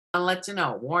I'll let you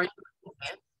know. Warn you.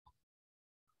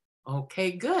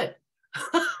 Okay, good.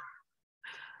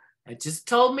 It just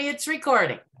told me it's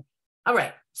recording. All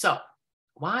right, so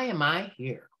why am I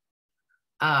here?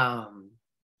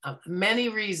 Many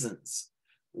reasons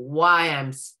why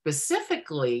I'm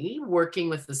specifically working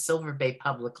with the Silver Bay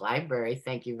Public Library.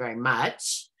 Thank you very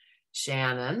much,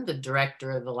 Shannon, the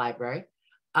director of the library,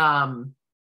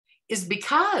 is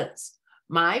because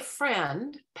my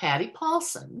friend, Patty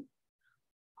Paulson,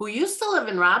 who used to live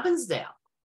in Robbinsdale,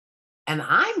 and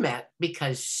I met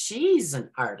because she's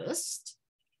an artist,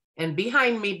 and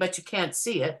behind me, but you can't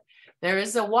see it, there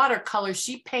is a watercolor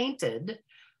she painted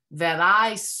that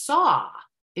I saw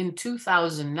in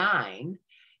 2009,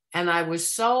 and I was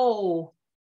so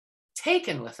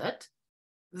taken with it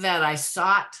that I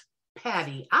sought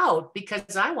Patty out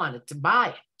because I wanted to buy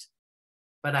it,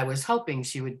 but I was hoping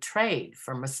she would trade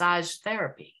for massage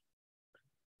therapy.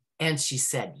 And she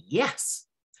said yes.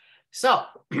 So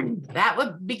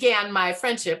that began my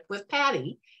friendship with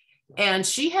Patty, and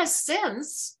she has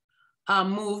since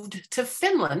moved to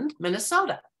Finland,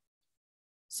 Minnesota.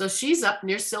 So she's up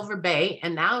near Silver Bay,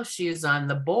 and now she is on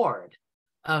the board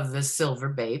of the Silver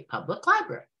Bay Public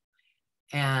Library.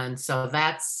 And so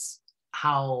that's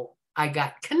how I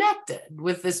got connected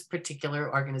with this particular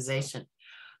organization,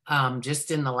 just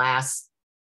in the last,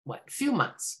 few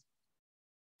months.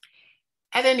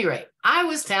 At any rate, I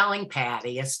was telling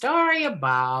Patty a story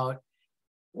about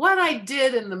what I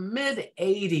did in the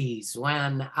mid-'80s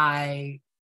when I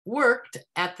worked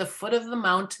at the Foot of the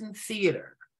Mountain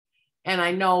Theater. And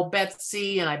I know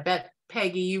Betsy and I bet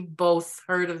Peggy, you both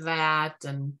heard of that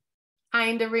and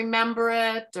kind of remember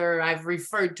it, or I've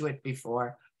referred to it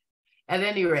before. At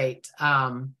any rate,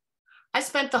 I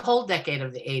spent the whole decade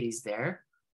of the 80s there.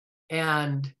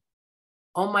 And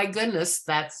oh my goodness,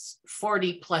 that's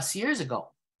 40 plus years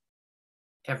ago,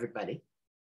 everybody.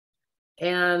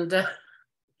 And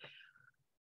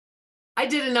I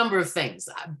did a number of things.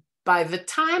 By the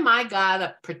time I got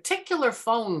a particular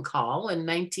phone call in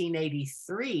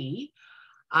 1983,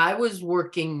 I was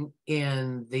working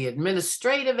in the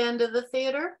administrative end of the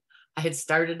theater. I had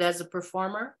started as a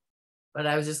performer, but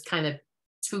I was just kind of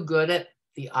too good at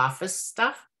the office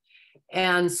stuff.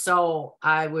 And so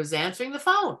I was answering the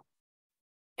phone.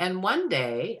 And one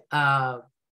day, a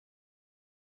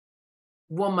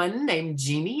woman named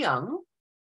Jeannie Young,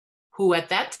 who at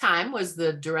that time was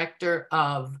the director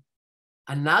of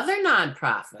another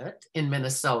nonprofit in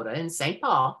Minnesota, in St.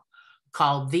 Paul,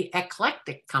 called the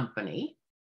Eclectic Company.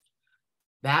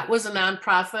 That was a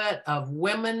nonprofit of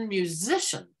women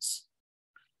musicians.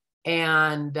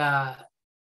 And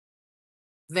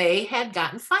they had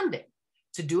gotten funding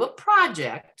to do a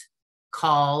project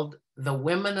called the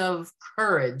Women of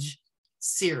Courage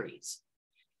series.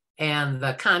 And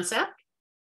the concept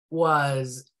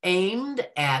was aimed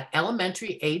at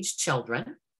elementary age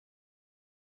children.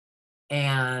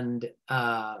 And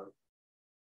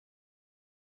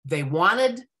they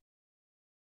wanted,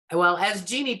 well, as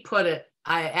Jeannie put it,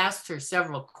 I asked her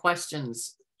several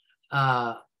questions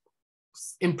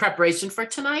in preparation for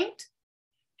tonight.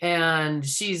 And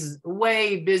she's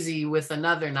way busy with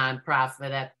another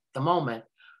nonprofit at the moment.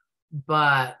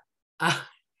 But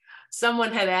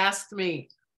someone had asked me,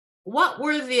 what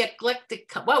was the Eclectic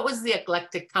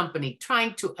Company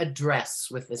trying to address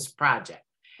with this project?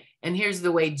 And here's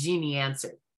the way Jeannie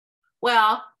answered.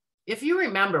 Well, if you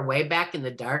remember way back in the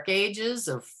dark ages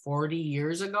of 40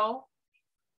 years ago,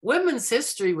 women's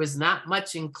history was not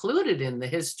much included in the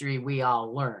history we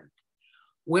all learned.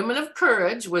 Women of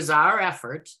Courage was our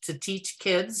effort to teach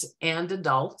kids and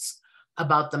adults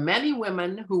about the many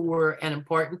women who were an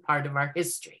important part of our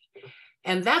history.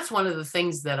 And that's one of the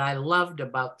things that I loved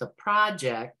about the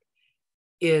project,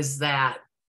 is that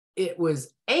it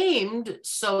was aimed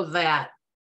so that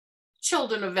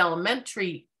children of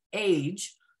elementary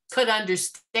age could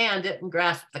understand it and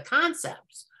grasp the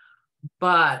concepts.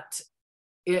 But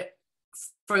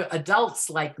for adults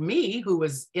like me, who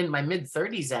was in my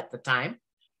mid-30s at the time,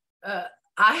 I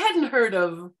hadn't heard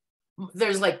of,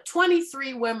 there's like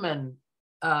 23 women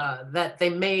that they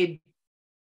made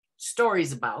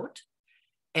stories about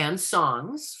and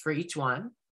songs for each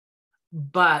one,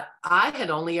 but I had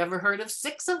only ever heard of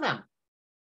 6 of them.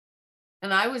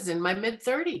 And I was in my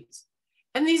mid-30s.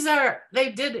 And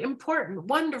they did important,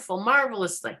 wonderful,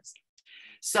 marvelous things.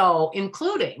 So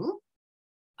including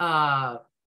Ida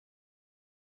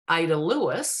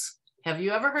Lewis. Have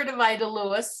you ever heard of Ida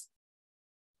Lewis?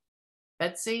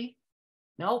 Betsy?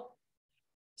 Nope.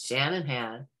 Shannon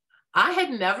had. I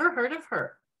had never heard of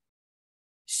her.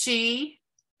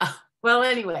 Well,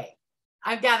 anyway,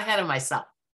 I got ahead of myself.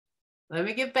 Let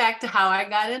me get back to how I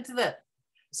got into this.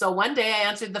 So one day I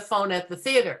answered the phone at the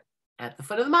theater at the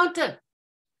foot of the mountain,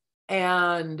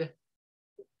 and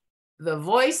the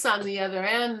voice on the other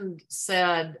end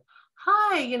said,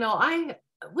 "Hi,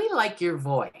 we like your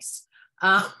voice.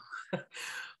 Uh,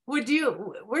 we're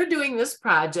doing this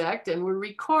project and we're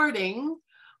recording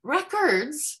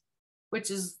records, which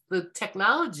is the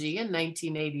technology in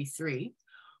 1983.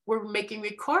 We're making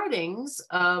recordings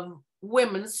of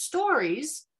women's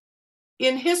stories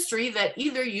in history that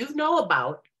either you know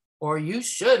about or you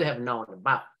should have known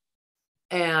about."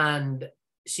 And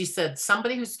she said,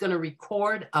 somebody who's going to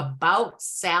record about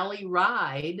Sally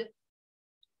Ride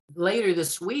later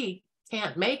this week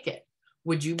can't make it.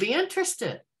 Would you be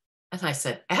interested? And I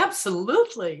said,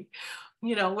 absolutely.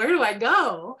 Where do I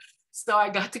go? So I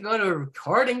got to go to a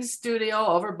recording studio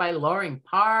over by Loring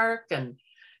Park,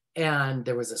 and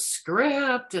there was a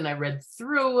script, and I read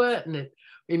through it, and it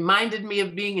reminded me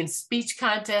of being in speech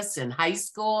contests in high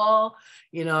school,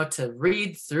 to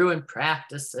read through and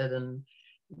practice it and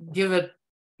give it,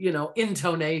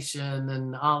 intonation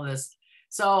and all this.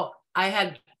 So I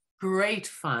had great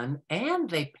fun, and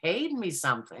they paid me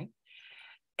something,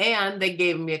 and they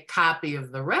gave me a copy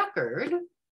of the record.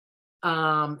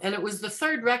 And it was the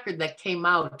third record that came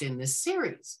out in this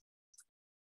series.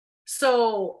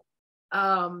 So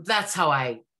that's how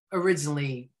I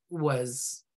originally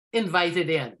was invited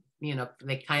in.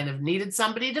 They kind of needed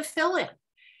somebody to fill in.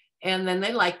 And then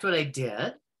they liked what I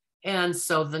did. And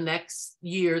so the next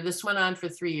year, this went on for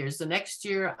 3 years. The next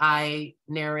year, I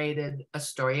narrated a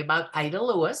story about Ida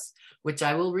Lewis, which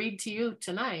I will read to you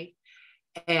tonight.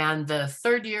 And the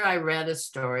third year, I read a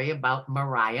story about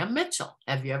Mariah Mitchell.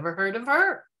 Have you ever heard of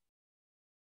her?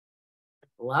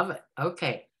 Love it.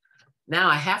 Okay. Now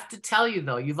I have to tell you,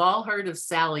 though, you've all heard of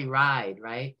Sally Ride,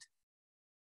 right?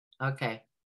 Okay.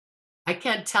 I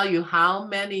can't tell you how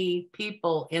many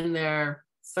people in their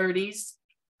 30s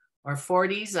or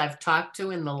 40s I've talked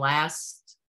to in the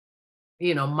last,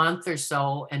 month or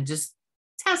so, and just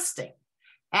testing,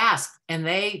 asked, and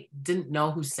they didn't know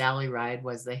who Sally Ride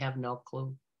was. They have no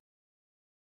clue.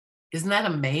 Isn't that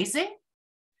amazing?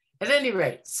 At any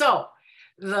rate, so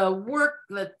the work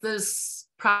that this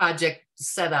project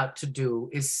set out to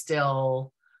do is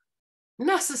still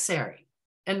necessary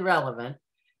and relevant.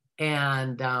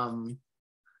 And I'm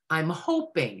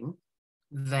hoping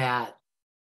that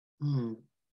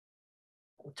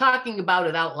talking about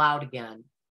it out loud again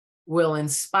will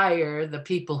inspire the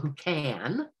people who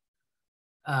can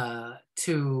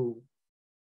to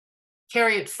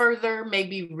carry it further,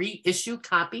 maybe reissue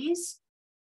copies.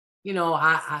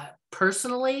 I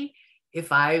personally,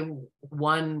 if I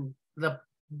won the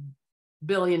 $1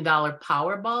 billion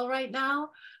Powerball right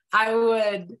now, I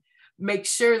would make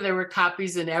sure there were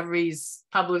copies in every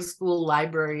public school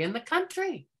library in the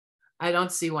country. I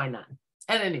don't see why not.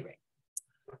 At any rate,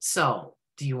 so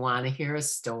do you want to hear a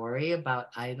story about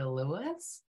Ida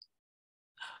Lewis?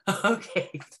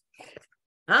 Okay.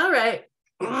 All right.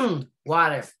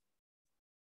 Water.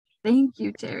 Thank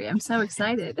you, Terri. I'm so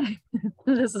excited.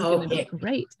 This is going to be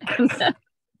great.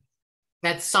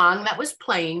 That song that was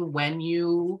playing when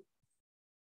you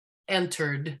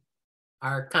entered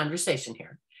our conversation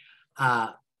here,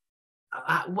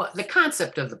 what the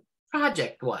concept of the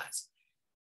project was,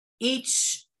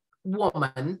 each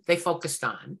woman they focused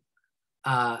on,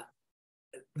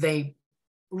 they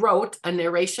wrote a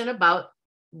narration about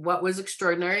what was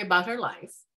extraordinary about her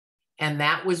life. And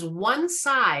that was one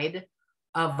side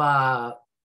of a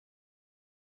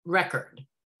record.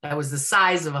 That was the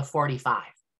size of a 45.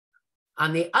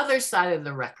 On the other side of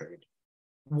the record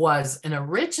was an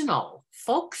original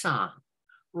folk song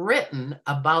written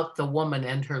about the woman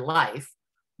and her life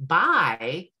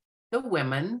by the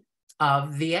women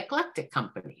of the Eclectic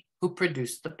Company who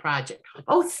produced the project.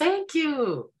 Oh, thank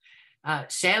you.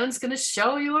 Shannon's going to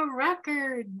show you a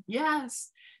record. Yes.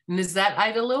 And is that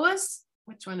Ida Lewis?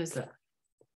 Which one is that?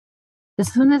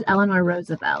 This one is Eleanor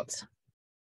Roosevelt.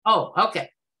 Oh, okay.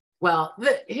 Well,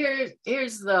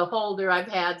 here's the holder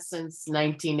I've had since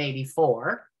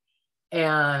 1984.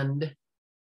 And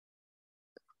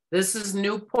this is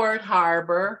Newport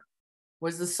Harbor,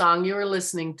 was the song you were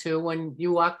listening to when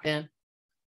you walked in.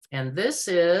 And this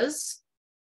is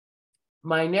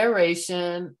my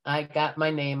narration. I got my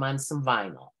name on some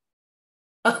vinyl.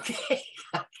 Okay.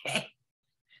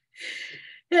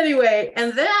 Anyway,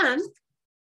 and then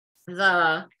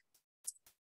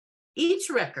each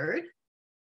record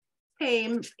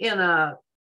came in a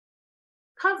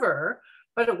cover,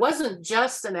 but it wasn't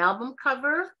just an album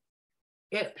cover.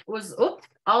 It was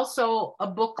also a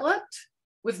booklet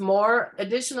with more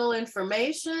additional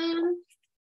information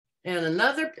and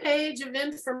another page of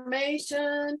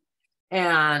information.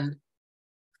 And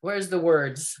Where's the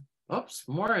words? Oops,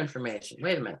 more information.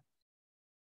 Wait a minute.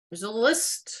 There's a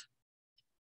list.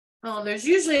 Oh, there's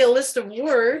usually a list of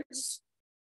words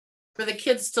for the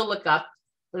kids to look up.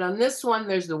 But on this one,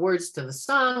 there's the words to the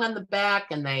song on the back,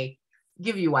 and they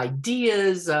give you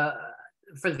ideas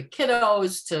for the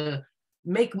kiddos to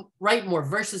write more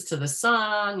verses to the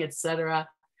song, etc.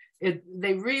 It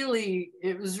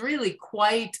was really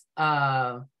quite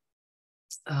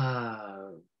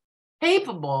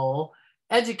capable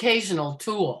educational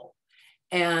tool.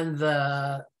 And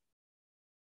the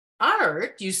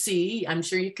art, you see, I'm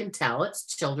sure you can tell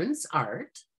it's children's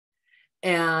art.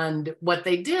 And what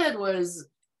they did was,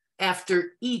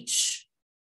 after each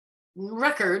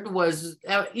narration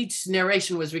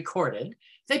was recorded,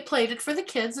 they played it for the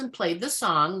kids and played the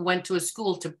song, went to a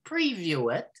school to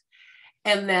preview it,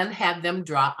 and then had them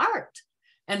draw art.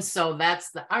 And so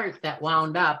that's the art that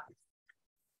wound up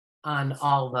on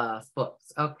all the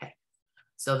books. Okay,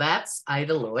 so that's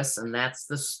Ida Lewis, and that's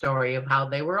the story of how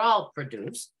they were all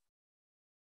produced.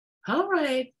 All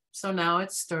right, so now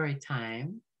it's story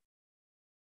time.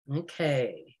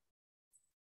 Okay.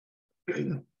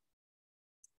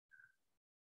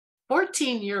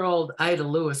 14-year-old Ida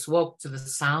Lewis woke to the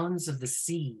sounds of the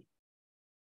sea.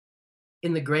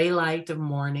 In the gray light of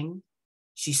morning,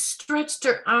 she stretched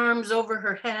her arms over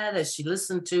her head as she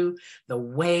listened to the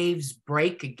waves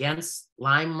break against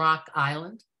Lime Rock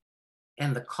Island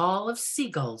and the call of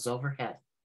seagulls overhead.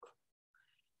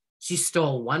 She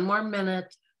stole one more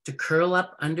minute to curl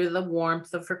up under the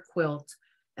warmth of her quilt,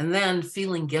 and then,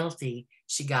 feeling guilty,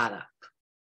 she got up.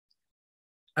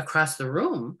 Across the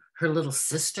room, her little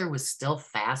sister was still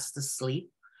fast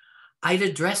asleep.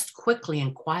 Ida dressed quickly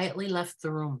and quietly left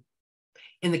the room.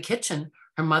 In the kitchen,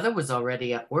 her mother was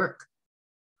already at work.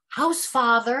 "How's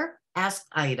father?" asked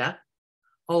Ida.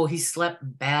 "Oh, he slept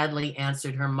badly,"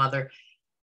 answered her mother.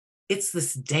 "It's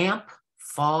this damp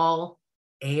fall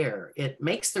air. It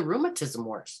makes the rheumatism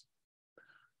worse."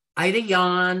 Ida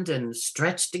yawned and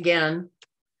stretched again.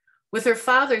 With her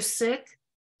father sick,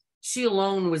 she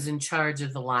alone was in charge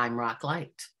of the Lime Rock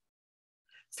Light.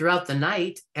 Throughout the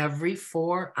night, every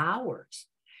 4 hours,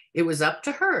 it was up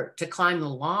to her to climb the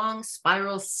long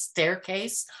spiral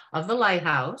staircase of the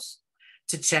lighthouse,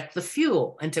 to check the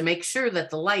fuel and to make sure that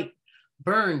the light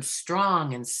burned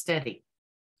strong and steady.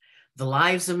 The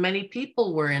lives of many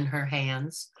people were in her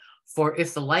hands, for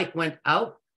if the light went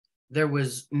out, there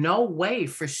was no way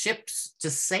for ships to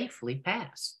safely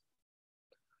pass.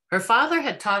 Her father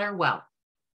had taught her well.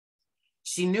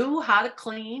 She knew how to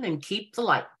clean and keep the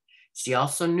light. She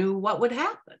also knew what would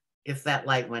happen if that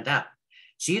light went out.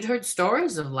 She had heard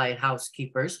stories of lighthouse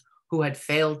keepers who had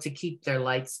failed to keep their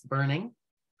lights burning,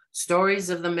 stories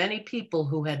of the many people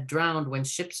who had drowned when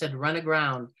ships had run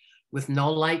aground with no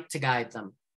light to guide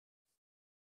them.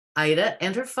 Ida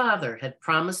and her father had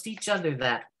promised each other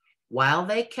that while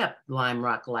they kept Lime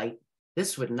Rock Light,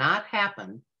 this would not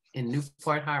happen in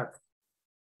Newport Harbor.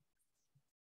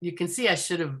 You can see I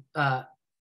should have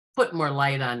put more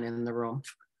light on in the room.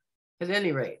 At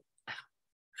any rate,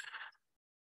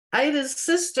 Ida's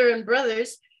sister and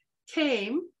brothers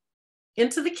came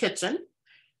into the kitchen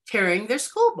carrying their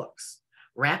school books,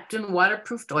 wrapped in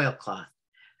waterproofed oilcloth.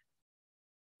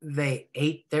 They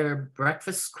ate their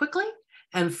breakfasts quickly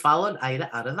and followed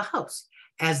Ida out of the house.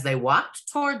 As they walked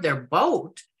toward their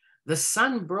boat, the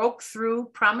sun broke through,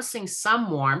 promising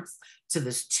some warmth to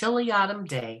this chilly autumn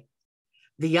day.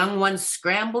 The young ones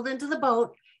scrambled into the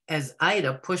boat as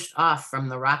Ida pushed off from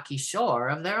the rocky shore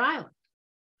of their island.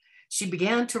 She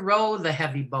began to row the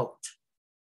heavy boat.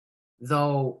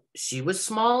 Though she was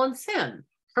small and thin,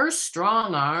 her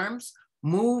strong arms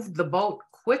moved the boat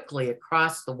quickly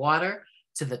across the water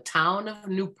to the town of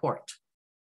Newport.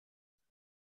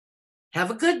 "Have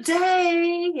a good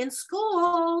day in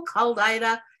school," called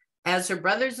Ida as her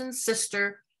brothers and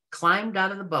sister climbed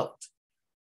out of the boat.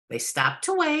 They stopped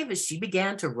to wave as she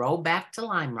began to row back to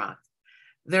Lime Rock.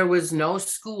 There was no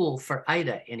school for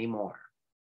Ida anymore.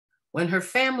 When her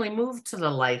family moved to the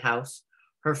lighthouse,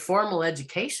 her formal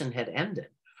education had ended.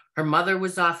 Her mother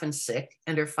was often sick,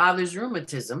 and her father's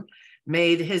rheumatism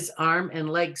made his arm and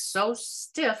leg so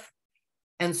stiff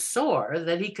and sore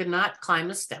that he could not climb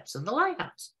the steps of the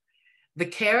lighthouse. The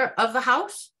care of the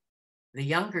house, the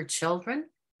younger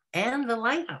children, and the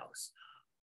lighthouse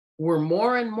were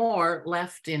more and more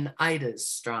left in Ida's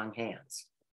strong hands.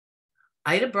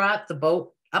 Ida brought the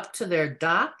boat up to their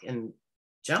dock and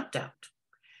jumped out.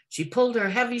 She pulled her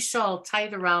heavy shawl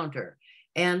tight around her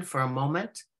and, for a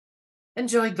moment,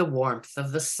 enjoyed the warmth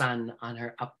of the sun on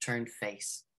her upturned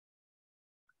face.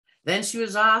 Then she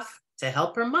was off to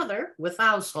help her mother with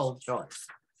household chores.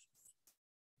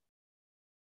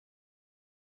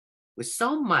 With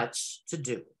so much to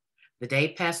do, the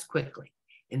day passed quickly.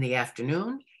 In the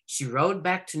afternoon, she rode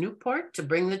back to Newport to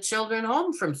bring the children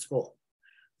home from school.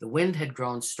 The wind had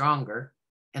grown stronger,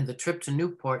 and the trip to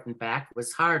Newport and back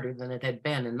was harder than it had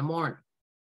been in the morning.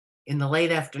 In the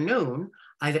late afternoon,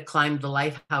 Ida climbed the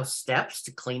lighthouse steps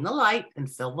to clean the light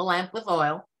and fill the lamp with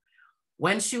oil.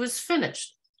 When she was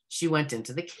finished, she went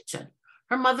into the kitchen.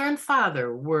 Her mother and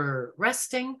father were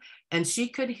resting, and she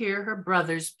could hear her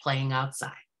brothers playing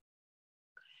outside.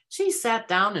 She sat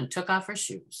down and took off her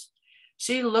shoes.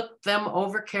 She looked them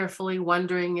over carefully,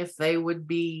 wondering if they would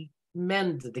be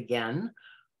mended again.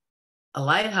 A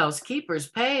lighthouse keeper's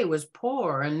pay was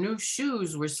poor, and new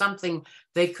shoes were something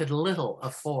they could little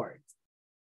afford.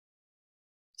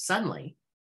 Suddenly,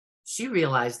 she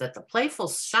realized that the playful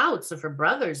shouts of her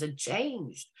brothers had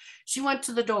changed. She went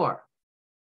to the door.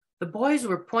 The boys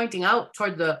were pointing out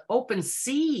toward the open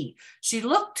sea. She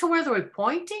looked to where they were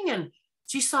pointing, and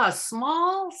she saw a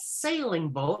small sailing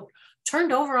boat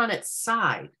turned over on its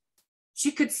side.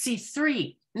 She could see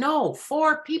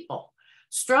 4 people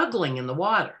struggling in the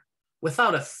water.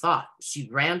 Without a thought, she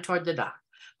ran toward the dock.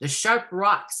 The sharp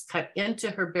rocks cut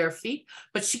into her bare feet,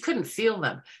 but she couldn't feel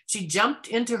them. She jumped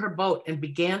into her boat and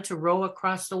began to row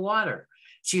across the water.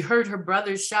 She heard her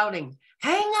brothers shouting,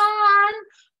 "Hang on,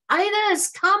 Ida is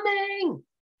coming."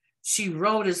 She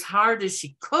rowed as hard as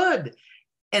she could,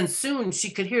 and soon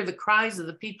she could hear the cries of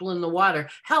the people in the water.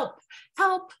 "Help,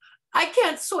 help, I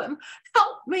can't swim,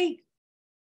 help me."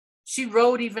 She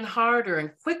rowed even harder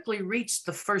and quickly reached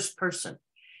the first person.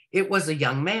 It was a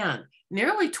young man,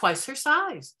 nearly twice her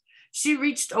size. She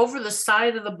reached over the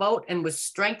side of the boat and with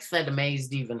strength that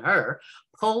amazed even her,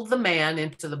 pulled the man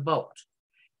into the boat.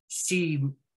 She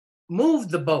moved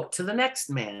the boat to the next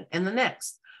man and the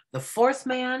next. The 4th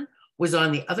man was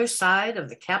on the other side of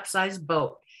the capsized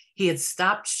boat. He had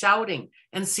stopped shouting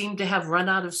and seemed to have run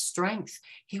out of strength.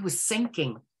 He was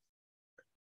sinking.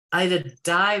 Ida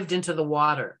dived into the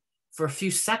water. For a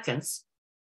few seconds,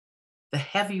 the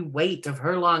heavy weight of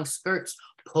her long skirts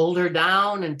pulled her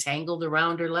down and tangled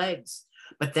around her legs.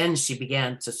 But then she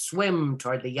began to swim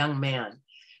toward the young man.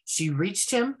 She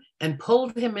reached him and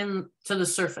pulled him in to the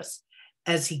surface.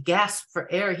 As he gasped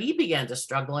for air, he began to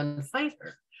struggle and fight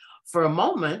her. For a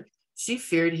moment, she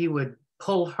feared he would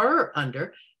pull her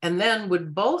under and they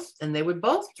would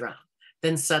both drown.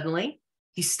 Then suddenly,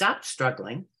 he stopped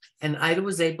struggling, and Ida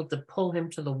was able to pull him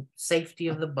to the safety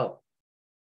of the boat.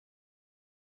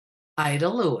 Ida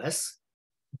Lewis,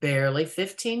 barely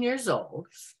 15 years old,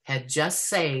 had just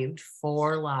saved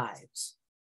 4 lives.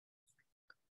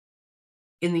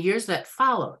 In the years that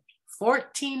followed,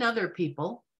 14 other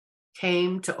people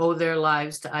came to owe their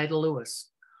lives to Ida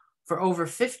Lewis. For over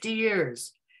 50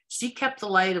 years, she kept the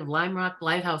light of Lime Rock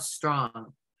Lighthouse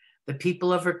strong. The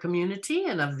people of her community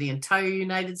and of the entire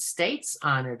United States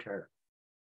honored her.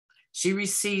 She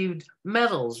received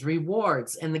medals,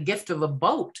 rewards, and the gift of a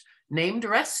boat named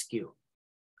Rescue.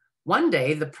 One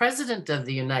day, the President of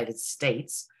the United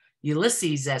States,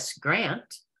 Ulysses S.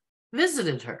 Grant,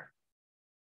 visited her.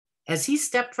 As he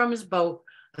stepped from his boat,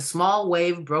 a small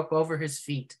wave broke over his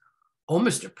feet. "Oh,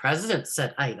 Mr. President,"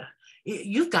 said Ida,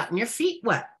 "you've gotten your feet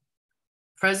wet."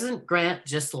 President Grant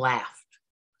just laughed.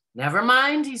 "Never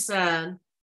mind," he said.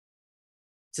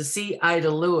 To see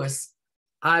Ida Lewis,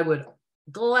 I would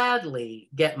gladly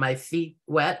get my feet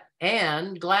wet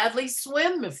and gladly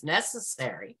swim if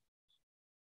necessary.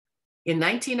 In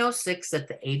 1906, at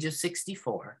the age of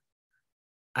 64,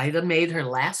 Ida made her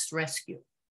last rescue.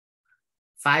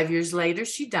 5 years later,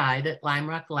 she died at Lime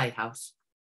Rock Lighthouse.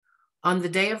 On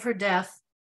the day of her death,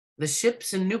 the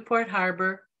ships in Newport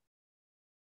Harbor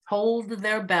tolled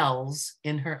their bells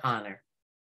in her honor.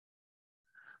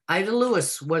 Ida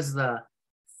Lewis was the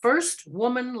first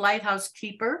woman lighthouse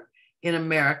keeper in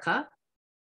America,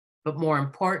 but more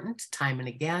important, time and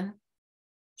again,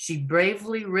 she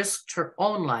bravely risked her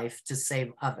own life to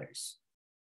save others.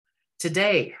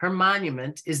 Today, her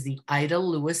monument is the Ida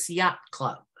Lewis Yacht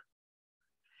Club.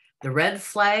 The red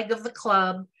flag of the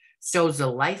club shows a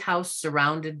lighthouse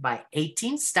surrounded by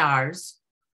 18 stars,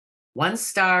 1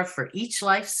 star for each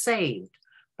life saved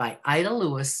by Ida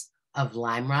Lewis of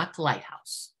Lime Rock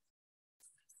Lighthouse.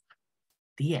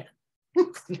 The end.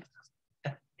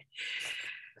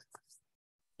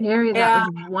 Terri,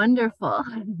 that was wonderful.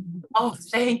 Oh,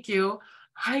 thank you.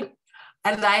 I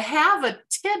have a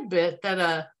tidbit that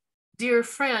a dear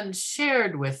friend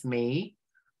shared with me.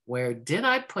 Where did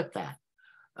I put that?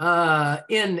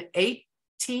 In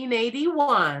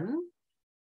 1881.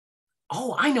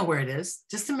 Oh, I know where it is.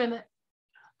 Just a minute.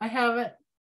 I have it.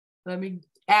 Let me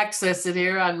access it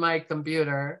here on my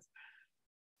computer.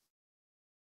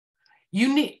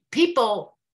 You need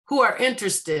people who are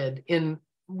interested in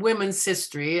women's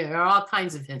history or all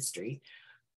kinds of history,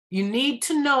 you need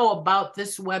to know about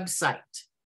this website.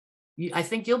 I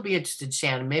think you'll be interested,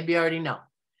 Shannon. Maybe you already know.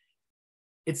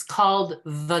 It's called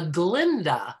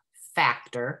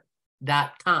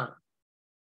theglyndafactor.com.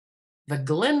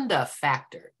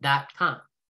 Theglyndafactor.com.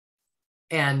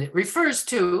 And it refers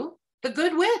to the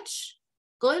good witch,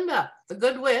 Glinda, the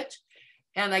good witch.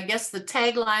 And I guess the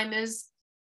tagline is,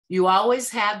 you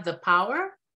always had the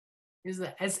power. Is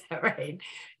that right?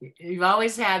 You've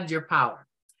always had your power.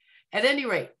 At any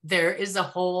rate, there is a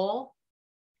whole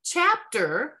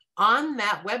chapter on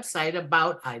that website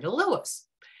about Ida Lewis.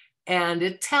 And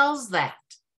it tells that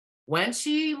when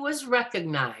she was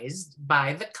recognized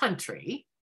by the country,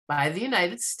 by the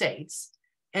United States,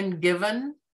 and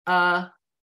given a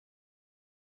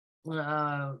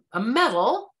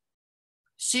medal,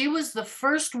 she was the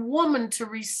first woman to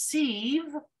receive,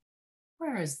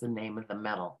 where is the name of the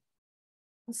medal?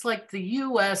 It's like the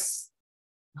US,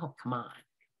 oh, come on.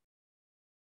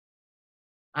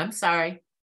 I'm sorry.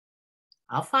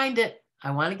 I'll find it.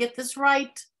 I want to get this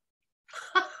right.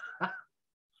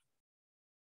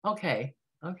 Okay.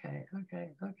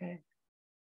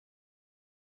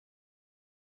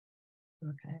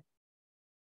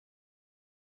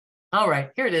 All right,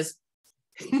 here it is.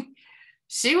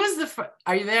 She was the first,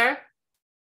 are you there?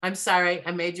 I'm sorry,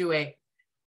 I made you wait.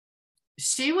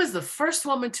 She was the first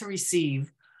woman to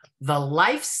receive the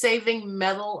Life-Saving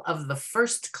Medal of the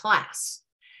First Class.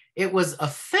 It was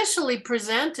officially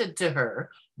presented to her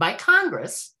by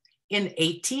Congress in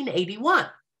 1881.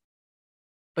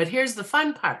 But here's the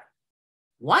fun part.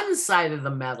 One side of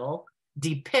the medal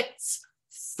depicts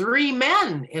 3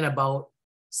 men in a boat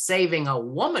saving a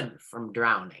woman from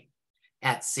drowning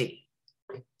at sea.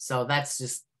 So that's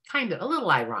just kind of a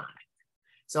little ironic.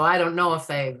 So I don't know if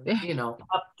they've,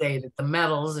 updated the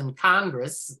medals in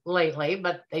Congress lately,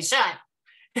 but they should.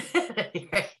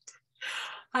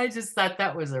 I just thought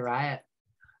that was a riot.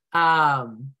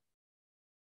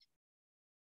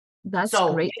 That's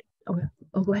great. Oh,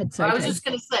 go ahead. Sorry. I was just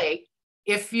going to say,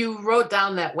 if you wrote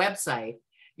down that website,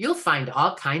 you'll find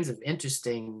all kinds of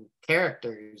interesting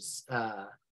characters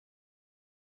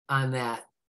on that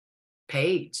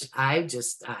page. I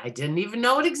didn't even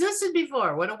know it existed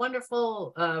before. What a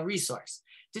wonderful resource.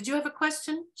 Did you have a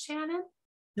question, Shannon?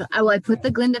 No, I put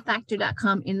the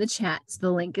glyndafactor.com in the chat. So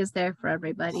the link is there for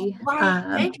everybody.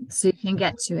 So you can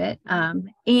get to it.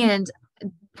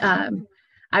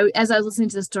 As I was listening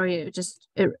to the story,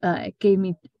 it gave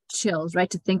me chills, right?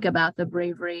 To think about the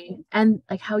bravery and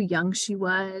like how young she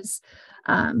was,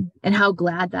 and how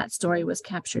glad that story was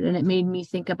captured. And it made me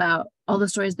think about all the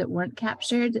stories that weren't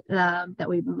captured, that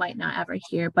we might not ever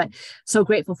hear, but so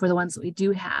grateful for the ones that we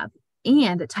do have.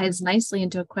 And it ties nicely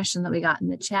into a question that we got in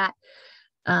the chat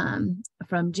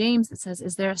from James that says,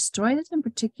 is there a story that's been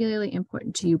particularly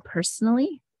important to you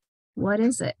personally? What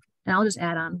is it? And I'll just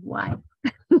add on why.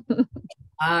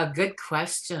 Good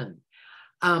question.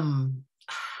 I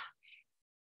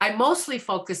mostly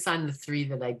focus on the 3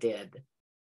 that I did.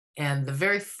 And the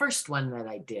very first one that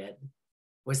I did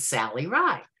was Sally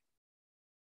Ride.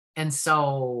 And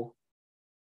so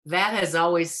that has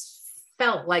always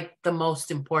felt like the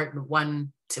most important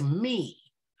one to me.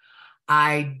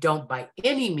 I don't by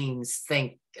any means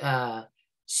think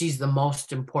she's the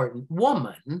most important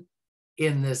woman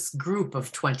in this group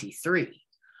of 23.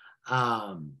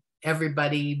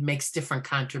 Everybody makes different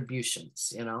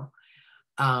contributions,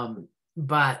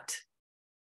 but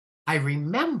I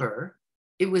remember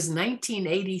it was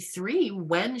 1983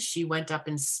 when she went up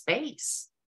in space,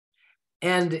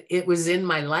 and it was in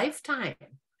my lifetime.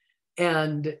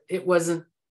 And it wasn't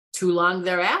too long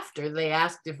thereafter, they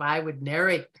asked if I would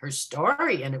narrate her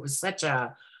story. And it was such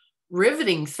a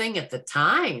riveting thing at the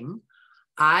time.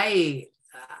 I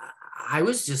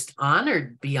was just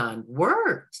honored beyond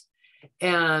words.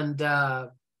 And I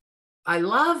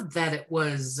loved that it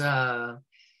was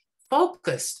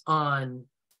focused on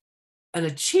an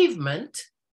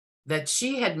achievement that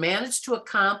she had managed to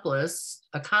accomplish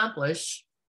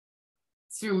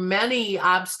through many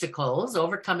obstacles,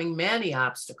 overcoming many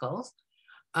obstacles,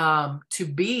 to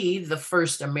be the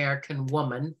first American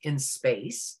woman in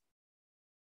space.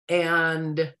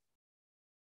 And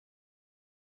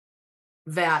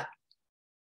that,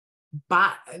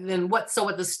 what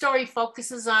the story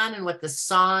focuses on, and what the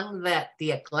song that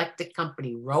the Eclectic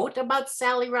Company wrote about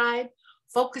Sally Ride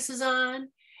focuses on,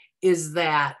 is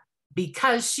that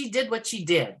because she did what she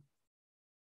did,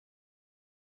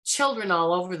 children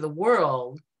all over the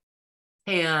world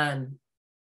can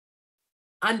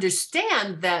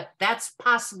understand that that's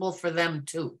possible for them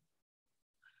too.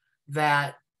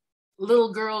 That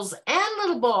little girls and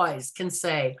little boys can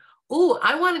say, "Ooh,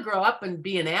 I want to grow up and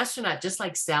be an astronaut just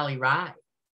like Sally Ride,"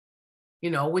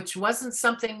 which wasn't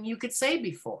something you could say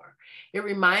before. It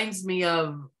reminds me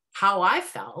of how I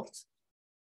felt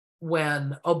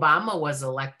when Obama was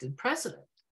elected president.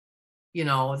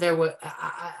 There were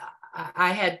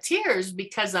I had tears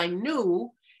because I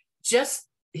knew just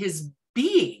his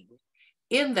being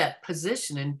in that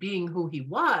position and being who he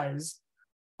was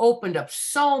opened up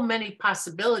so many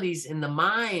possibilities in the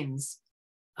minds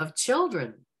of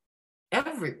children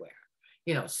everywhere.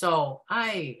 So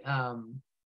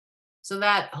so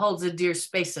that holds a dear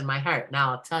space in my heart.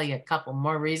 Now I'll tell you a couple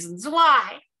more reasons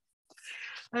why.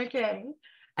 Okay,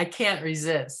 I can't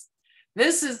resist.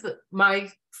 This is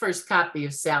my first copy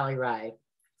of Sally Ride,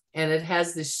 and it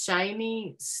has this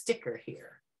shiny sticker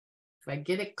here. If I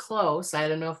get it close, I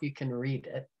don't know if you can read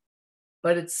it,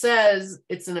 but it says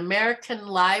it's an American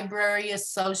Library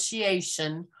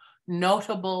Association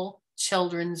notable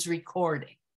children's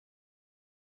recording.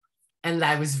 And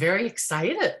I was very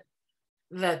excited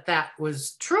that that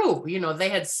was true. They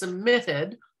had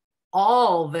submitted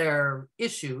all their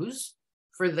issues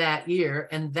for that year,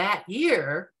 and that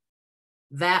year,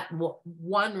 that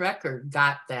one record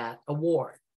got that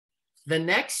award. The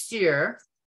next year,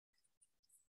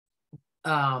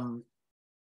 Ida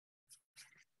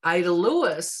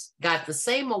Lewis got the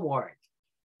same award.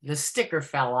 The sticker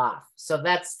fell off. So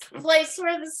that's the place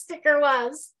where the sticker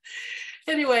was.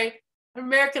 Anyway,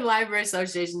 American Library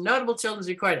Association, notable children's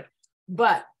recording.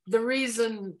 But the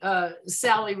reason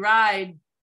Sally Ride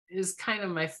is kind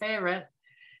of my favorite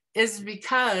is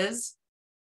because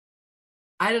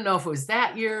I don't know if it was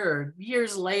that year or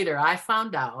years later, I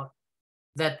found out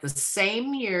that the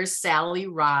same year Sally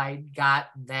Ride got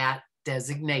that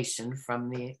designation from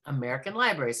the American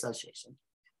Library Association,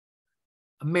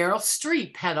 Meryl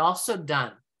Streep had also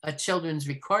done a children's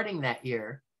recording that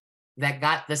year that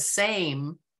got the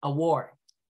same award.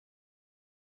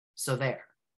 So there.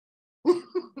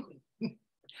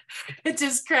 It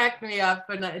just cracked me up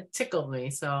and it tickled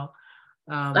me. So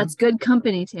that's good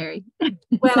company, Terri.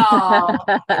 Well,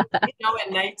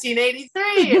 in 1983,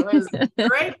 it was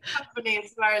great company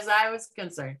as far as I was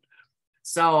concerned.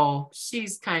 So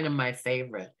she's kind of my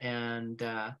favorite. And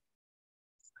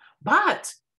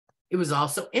but it was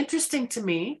also interesting to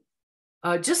me.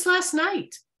 Just last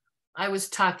night, I was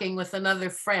talking with another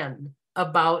friend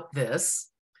about this,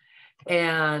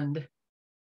 and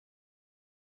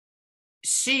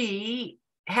she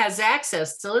has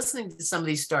access to listening to some of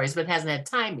these stories, but hasn't had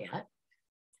time yet.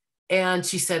 And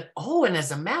she said, "Oh, and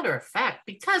as a matter of fact,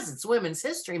 because it's Women's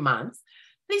History Month,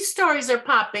 these stories are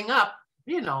popping up,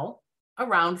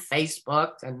 around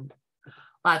Facebook and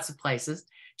lots of places."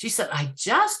 She said, "I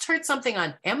just heard something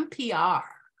on NPR.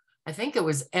 I think it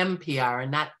was NPR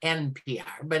and not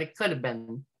NPR, but it could have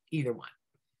been either one.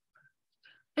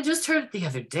 I just heard it the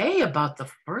other day about the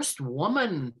first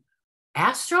woman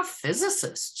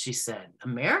astrophysicist," she said,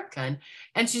 American.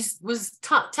 And she was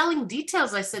telling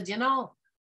details. I said,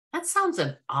 that sounds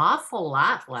an awful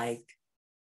lot like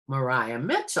Mariah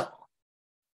Mitchell,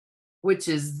 which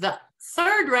is the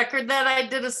third record that I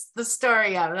did the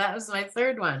story of. That was my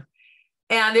third one.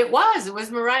 And it was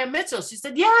Mariah Mitchell. She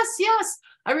said, yes.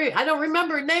 I don't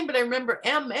remember her name, but I remember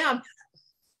MM.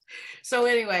 So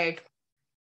anyway,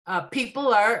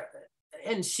 people are,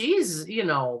 and she's,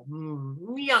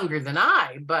 younger than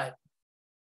I, but,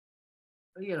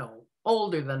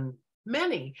 older than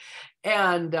many.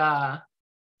 And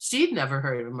she'd never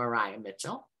heard of Mariah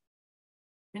Mitchell.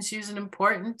 And she was an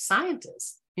important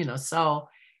scientist, so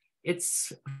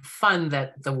it's fun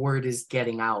that the word is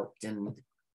getting out in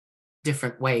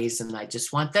different ways. And I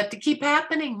just want that to keep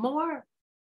happening more.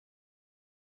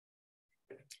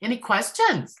 Any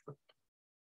questions?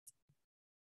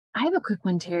 I have a quick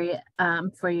one, Terri,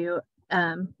 for you.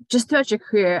 Just throughout your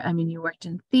career, you worked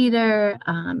in theater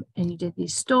and you did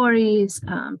these stories.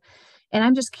 And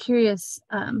I'm just curious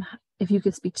if you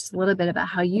could speak just a little bit about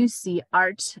how you see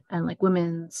art and like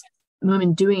women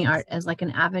doing art as like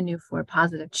an avenue for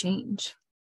positive change.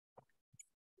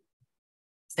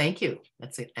 Thank you.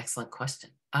 That's an excellent question.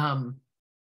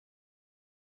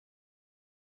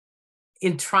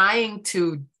 In trying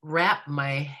to wrap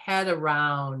my head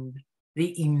around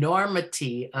the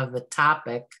enormity of the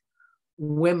topic,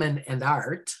 women and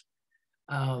art,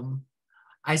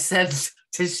 I said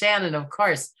to Shannon, of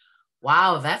course,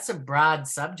 wow, that's a broad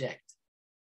subject.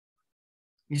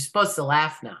 You're supposed to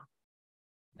laugh now.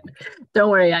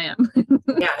 Don't worry, I am.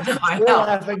 Yeah, no, I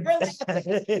know.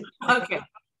 Okay.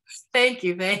 Thank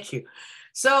you.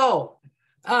 So,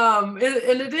 and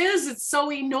it's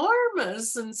so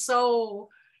enormous and so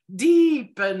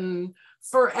deep and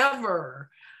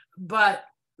forever. but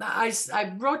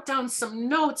I wrote down some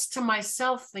notes to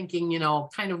myself thinking,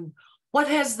 kind of what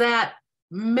has that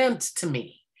meant to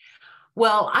me?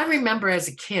 Well, I remember as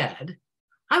a kid,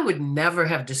 I would never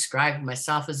have described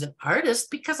myself as an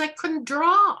artist because I couldn't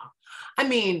draw. I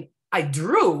mean, I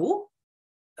drew,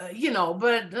 but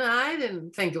I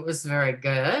didn't think it was very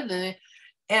good.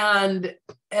 And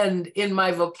in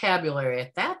my vocabulary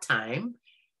at that time,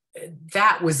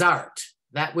 that was art.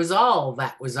 That was all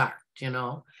that was art.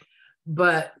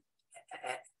 But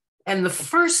and the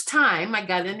first time I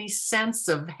got any sense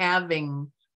of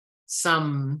having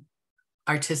some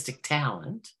artistic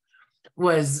talent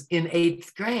was in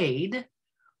 8th grade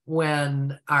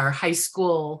when our high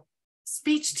school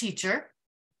speech teacher,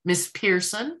 Miss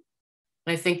Pearson,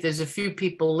 I think there's a few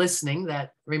people listening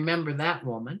that remember that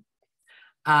woman.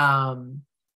 And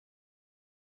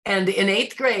in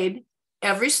 8th grade,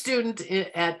 every student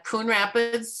at Coon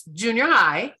Rapids Junior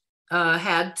High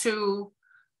had to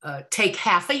take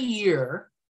half a year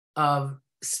of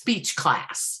speech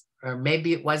class, or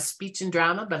maybe it was speech and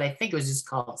drama, but I think it was just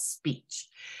called speech.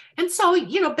 And so,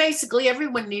 basically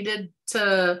everyone needed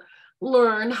to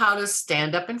learn how to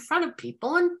stand up in front of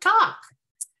people and talk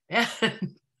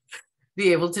and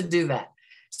be able to do that.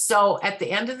 So at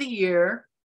the end of the year,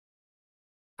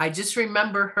 I just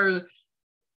remember her,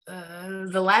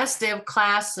 the last day of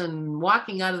class and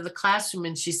walking out of the classroom,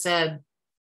 and she said,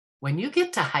 when you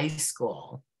get to high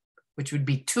school, which would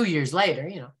be 2 years later,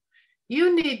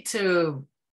 you need to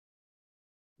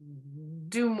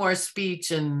do more speech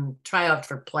and try out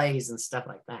for plays and stuff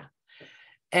like that.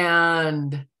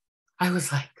 And I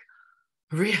was like,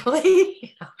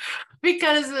 really?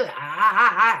 Because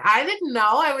I didn't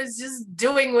know. I was just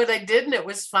doing what I did and it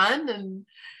was fun.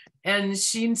 And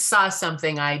she saw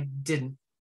something I didn't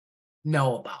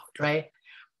know about, right?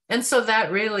 And so I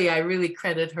really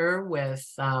credit her with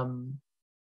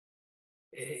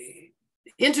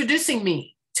introducing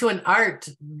me to an art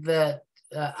that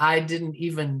I didn't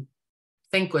even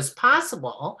think was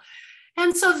possible.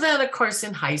 And so then, of course,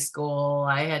 in high school,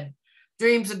 I had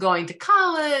dreams of going to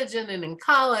college. And then in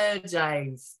college,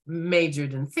 I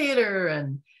majored in theater.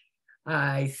 And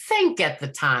I think at the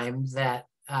time that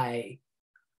I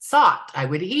thought I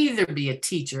would either be a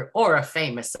teacher or a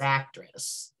famous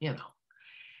actress,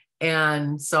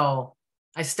 And so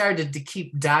I started to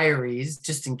keep diaries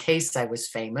just in case I was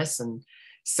famous and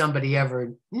somebody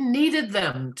ever needed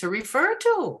them to refer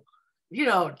to,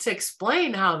 to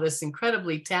explain how this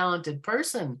incredibly talented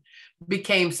person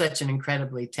became such an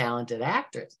incredibly talented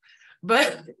actress.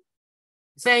 But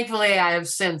thankfully, I have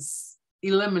since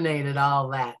eliminated all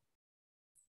that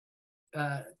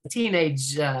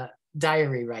teenage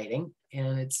diary writing,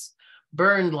 and it's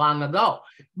burned long ago.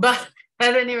 But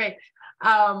at any rate,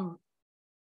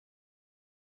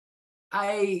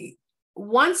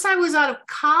 once I was out of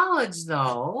college,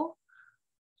 though,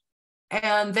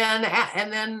 and then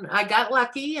I got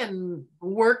lucky and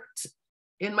worked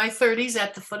in my 30s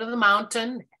at the foot of the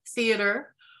mountain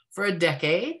theater for a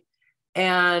decade.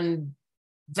 And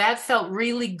that felt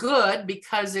really good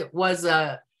because it was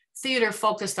a theater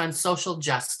focused on social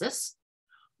justice,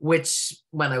 which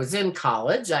when I was in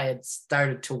college, I had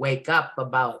started to wake up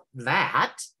about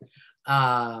that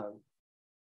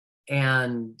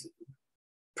and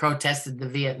protested the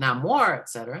Vietnam War, et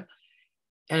cetera.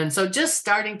 And so just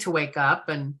starting to wake up,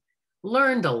 and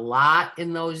learned a lot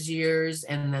in those years.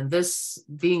 And then this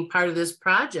being part of this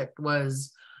project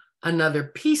was another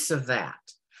piece of that.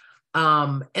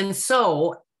 And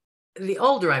so the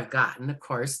older I've gotten, of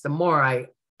course, the more I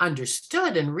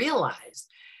understood and realized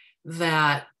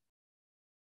that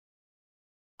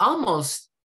almost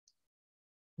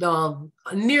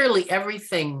nearly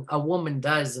everything a woman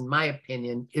does, in my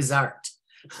opinion, is art.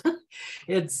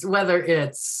 It's whether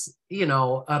it's,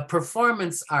 a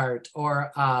performance art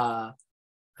or a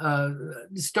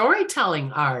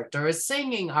storytelling art or a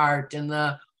singing art in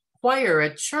the choir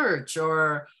at church,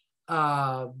 or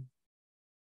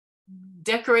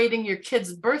decorating your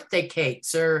kids' birthday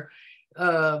cakes, or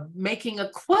making a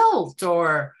quilt,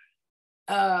 or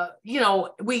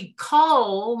we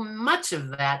call much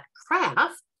of that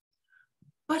craft,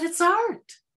 but it's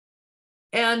art.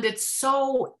 And it's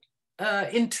so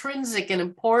intrinsic and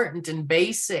important and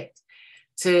basic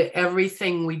to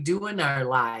everything we do in our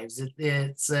lives.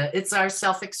 It's our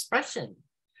self-expression,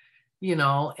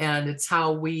 and it's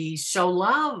how we show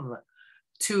love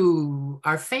to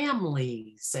our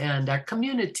families and our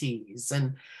communities.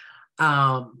 And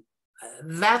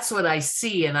that's what I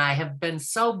see. And I have been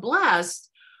so blessed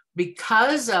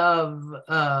because of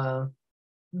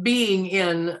being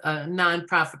in a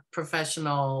nonprofit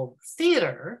professional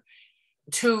theater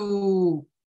to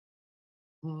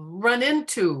run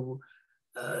into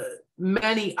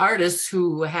many artists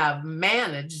who have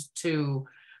managed to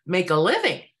make a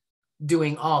living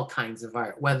doing all kinds of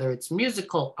art, whether it's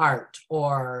musical art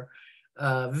or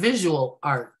visual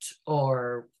art,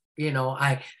 or, you know,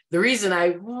 the reason I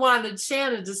wanted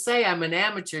Shannon to say I'm an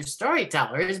amateur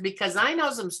storyteller is because I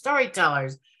know some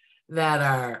storytellers that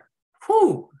are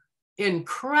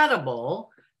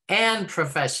incredible and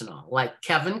professional, like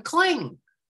Kevin Kling,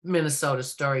 Minnesota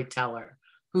storyteller,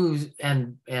 who's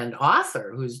and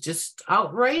author, who's just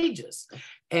outrageous,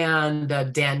 and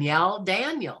Danielle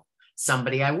Daniel,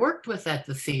 somebody I worked with at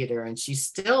the theater, and she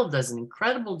still does an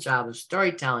incredible job of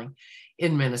storytelling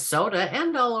in Minnesota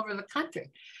and all over the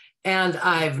country. And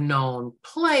I've known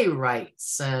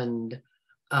playwrights and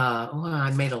well,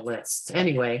 I made a list.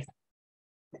 Anyway,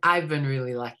 I've been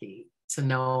really lucky to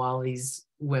know all these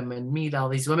women, meet all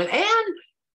these women. And,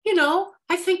 you know,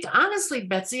 I think honestly,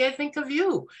 Betsy, I think of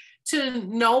you, to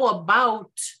know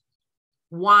about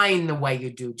wine the way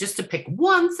you do, just to pick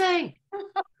one thing.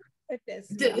 It is,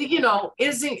 yeah. You know,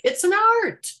 it's an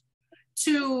art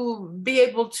to be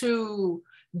able to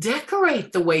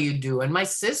decorate the way you do. And my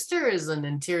sister is an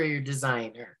interior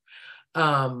designer,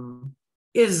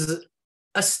 is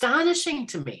astonishing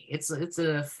to me. It's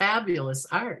a fabulous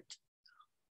art.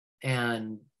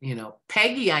 And, you know,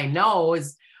 Peggy, I know,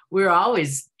 we're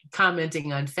always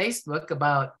commenting on Facebook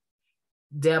about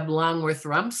Deb Longworth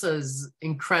Rumsa's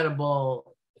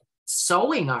incredible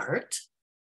sewing art,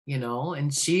 you know,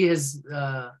 and she has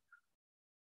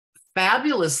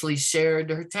fabulously shared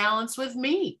her talents with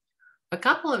me a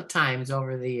couple of times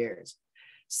over the years.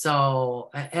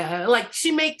 So like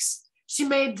she made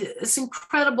this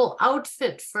incredible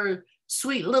outfit for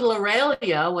sweet little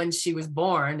Aurelia when she was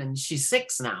born, and she's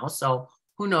 6 now. So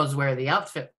who knows where the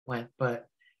outfit went, but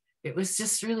it was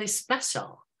just really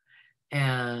special.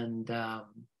 And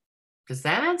does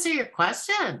that answer your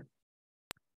question?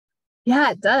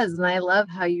 Yeah, it does. And I love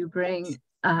how you bring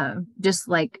just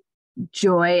like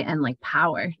joy and like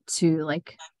power to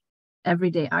like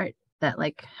everyday art that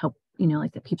like help, you know,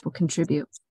 like that people contribute.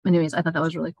 Anyways, I thought that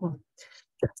was really cool.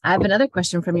 I have another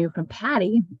question from you from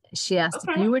Patty. She asked,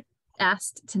 if you were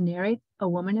asked to narrate a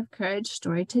woman of courage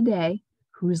story today,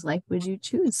 whose life would you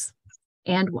choose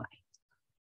and why?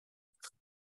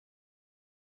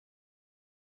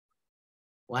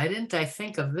 Why didn't I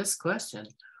think of this question?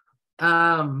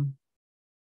 Oh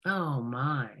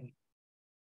my.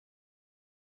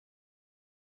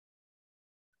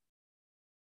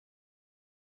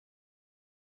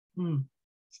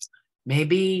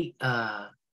 Maybe,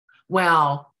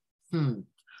 well, I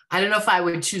don't know if I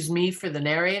would choose me for the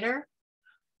narrator,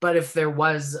 but if there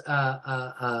was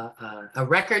a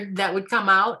record that would come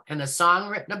out and a song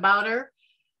written about her,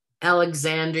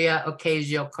 Alexandria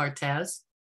Ocasio-Cortez.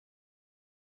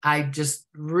 I just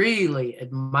really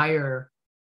admire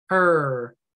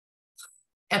her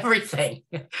everything,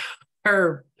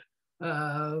 her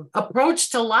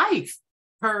approach to life,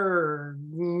 her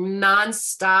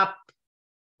nonstop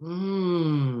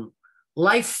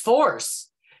life force,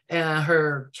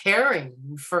 her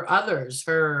caring for others,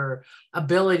 her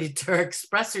ability to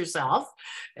express herself.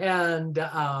 And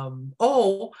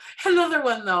another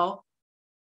one though,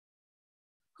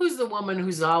 who's the woman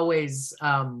who's always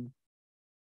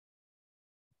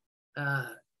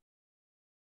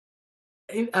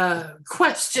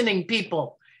questioning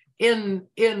people in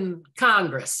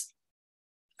Congress,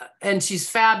 and she's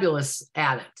fabulous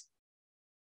at it.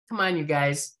 Come on, you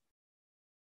guys.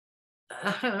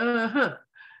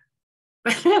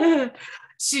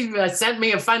 She sent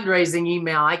me a fundraising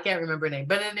email. I can't remember her name,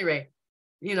 but at any rate,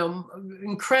 you know,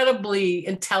 incredibly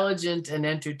intelligent and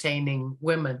entertaining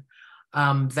women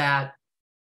that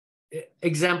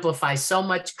exemplify so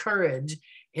much courage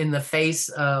in the face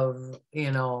of, you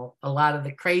know, a lot of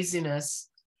the craziness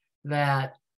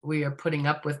that we are putting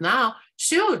up with now.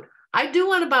 Shoot, I do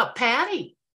one about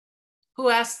Patty, who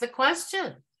asked the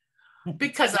question,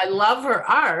 because I love her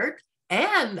art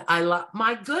and I love,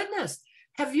 my goodness,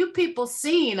 have you people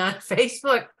seen on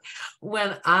Facebook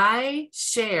when I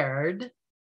shared,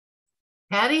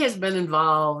 Patty has been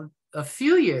involved a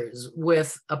few years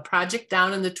with a project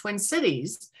down in the Twin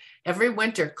Cities every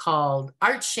winter called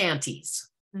Art Shanties.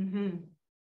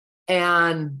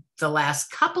 And the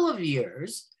last couple of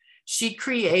years, she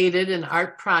created an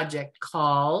art project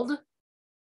called,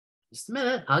 just a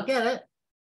minute, I'll get it,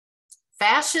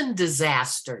 Fashion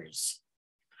Disasters.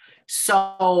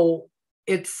 So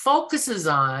it focuses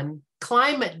on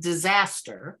climate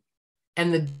disaster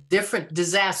and the different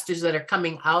disasters that are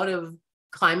coming out of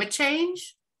climate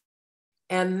change.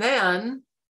 And then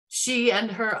she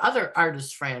and her other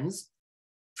artist friends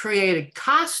created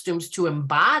costumes to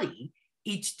embody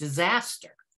each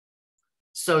disaster.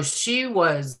 So she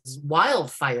was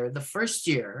Wildfire the first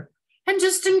year, and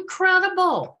just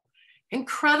incredible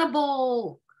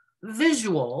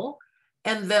visual.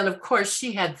 And then, of course,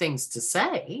 she had things to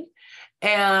say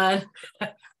and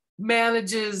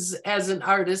manages as an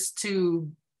artist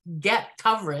to get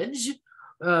coverage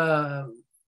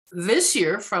this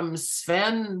year from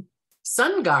Sven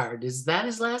Sundgaard. Is that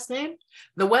his last name?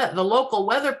 The local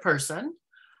weather person,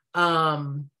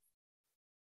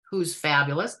 who's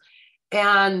fabulous.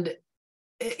 And,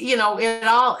 you know,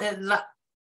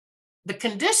 the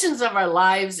conditions of our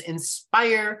lives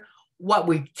inspire what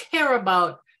we care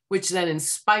about, which then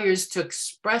inspires to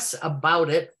express about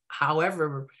it,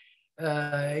 however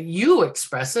you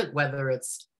express it, whether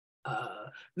it's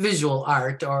visual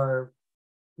art or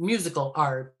musical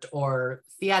art or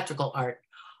theatrical art.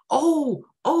 Oh,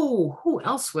 who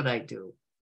else would I do?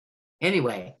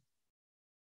 Anyway,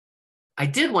 I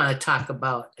did want to talk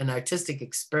about an artistic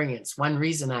experience. One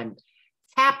reason I'm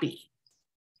happy,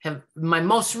 my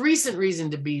most recent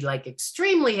reason to be like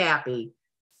extremely happy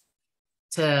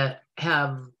to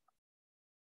have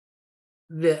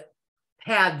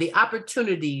had the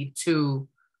opportunity to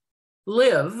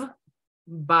live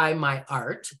by my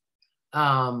art,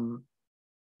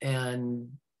 and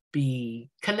be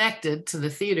connected to the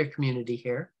theater community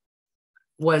here,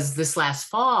 was this last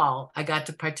fall. I got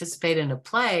to participate in a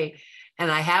play,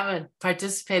 and I haven't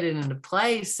participated in a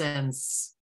play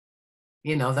since,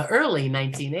 you know, the early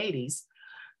 1980s.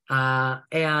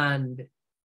 And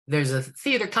there's a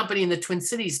theater company in the Twin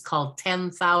Cities called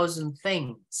 10,000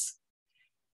 Things.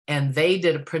 And they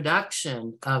did a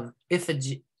production of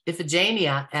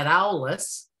Iphigenia at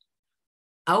Owless,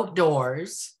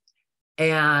 outdoors.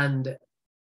 And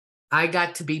I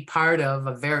got to be part of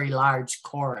a very large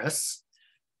chorus,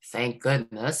 thank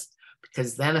goodness,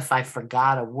 because then if I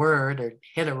forgot a word or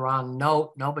hit a wrong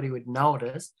note, nobody would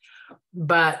notice.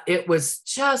 But it was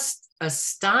just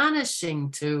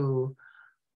astonishing to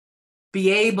be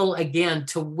able again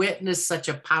to witness such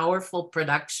a powerful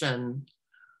production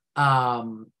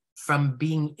from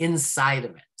being inside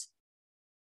of it,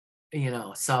 you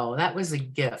know. So that was a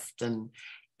gift, and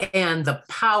the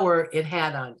power it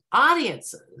had on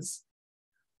audiences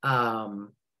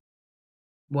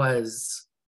was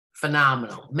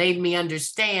phenomenal. Made me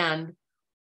understand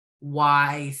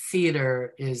why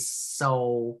theater is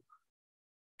so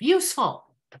useful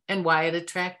and why it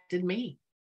attracted me.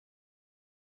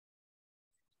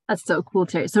 That's so cool,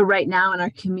 Terri. So right now in our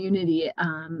community,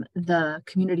 the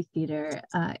community theater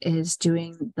is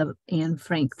doing the Anne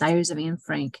Frank, Diaries of Anne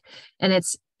Frank, and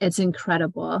it's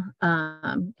incredible.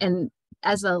 And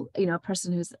as a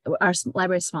person who's, our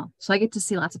library is small, so I get to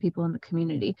see lots of people in the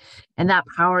community, and that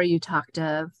power you talked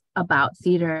of about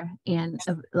theater and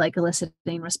like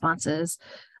eliciting responses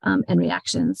and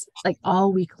reactions, like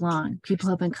all week long, people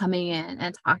have been coming in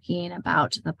and talking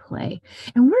about the play,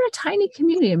 and we're a tiny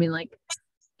community. I mean, like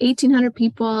 1,800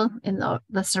 people in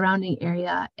the surrounding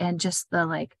area, and just the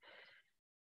like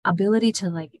ability to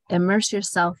like immerse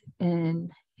yourself in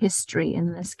history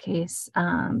in this case,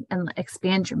 and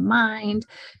expand your mind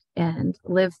and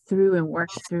live through and work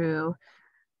through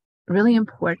really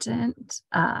important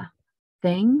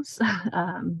things.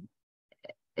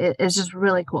 It's just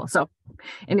really cool. So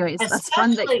anyways, that's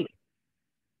fun.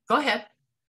 Go ahead.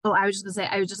 Oh, I was just gonna say,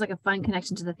 I was just like a fun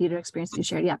connection to the theater experience that you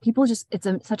shared. Yeah, people just, it's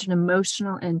such an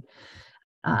emotional and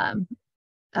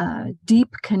deep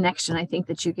connection, I think,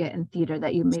 that you get in theater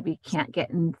that you maybe can't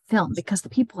get in film, because the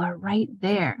people are right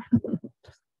there.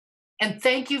 And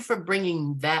thank you for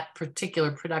bringing that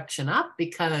particular production up,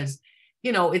 because,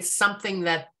 you know, it's something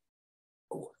that,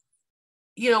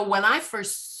 you know, when I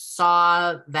first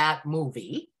saw that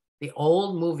movie, the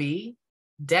old movie,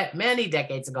 many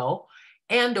decades ago,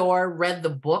 and or read the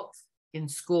book in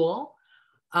school,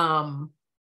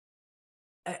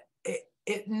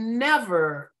 it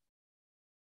never,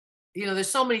 you know, there's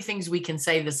so many things we can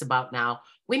say this about now.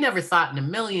 We never thought in a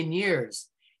million years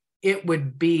it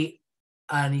would be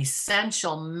an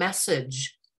essential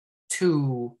message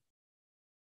to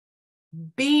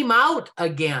beam out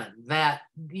again, that,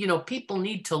 you know, people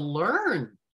need to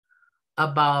learn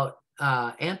about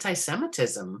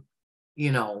anti-Semitism,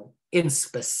 you know, in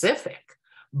specific,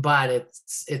 but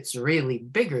it's really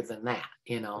bigger than that,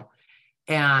 you know.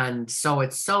 And so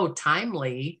it's so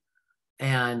timely,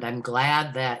 and I'm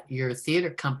glad that your theater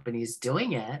company is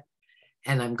doing it,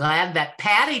 and I'm glad that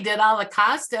Patty did all the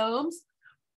costumes.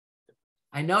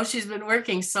 I know she's been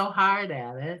working so hard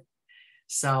at it.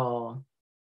 So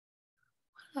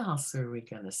what else are we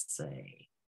gonna say?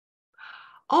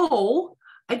 Oh,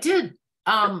 I did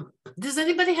Does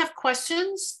anybody have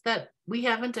questions that we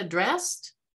haven't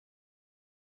addressed?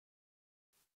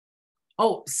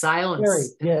 Oh,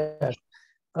 silence. Yeah.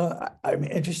 I'm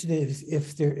interested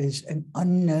if there is an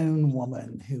unknown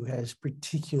woman who has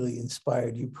particularly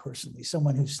inspired you personally,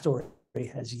 someone whose story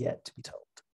has yet to be told.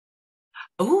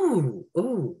 Ooh.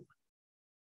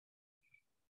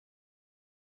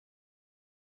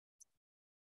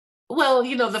 Well,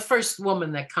 the first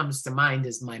woman that comes to mind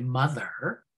is my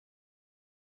mother,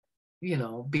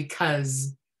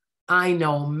 because I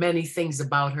know many things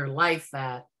about her life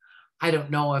that I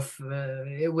don't know if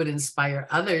it would inspire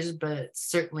others, but it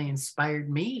certainly inspired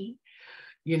me.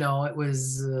 It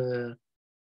was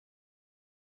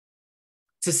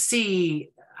to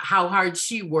see how hard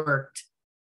she worked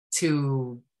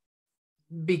to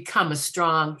become a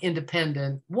strong,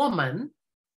 independent woman,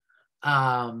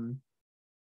 having,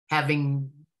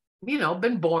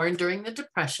 been born during the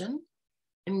Depression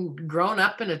and grown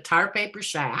up in a tar paper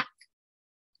shack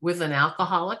with an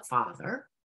alcoholic father,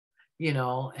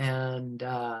 and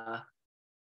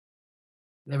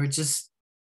they were just,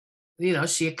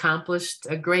 she accomplished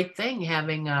a great thing,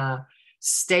 having a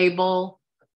stable,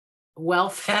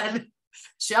 well-fed,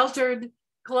 sheltered,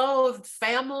 clothed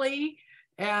family,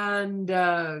 and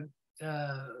taught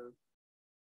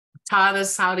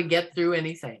us how to get through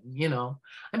anything.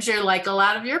 I'm sure, like a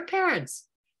lot of your parents,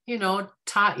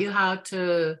 taught you how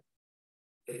to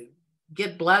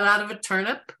get blood out of a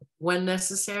turnip when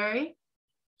necessary.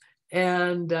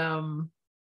 And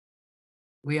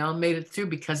we all made it through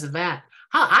because of that.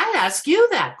 I'd ask you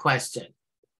that question,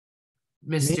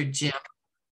 Mr. Jim.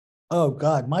 Oh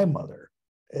God, my mother.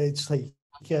 It's like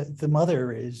the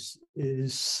mother is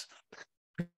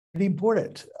pretty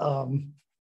important. For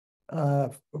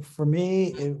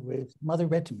me, it was mother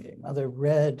read to me. Mother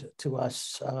read to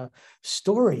us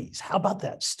stories. How about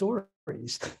that?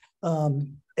 Stories.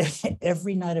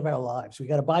 Every night of our lives. We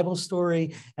got a Bible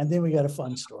story, and then we got a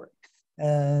fun story.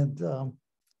 And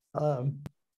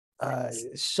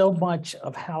so much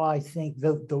of how I think,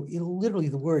 literally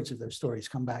the words of those stories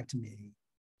come back to me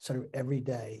sort of every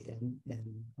day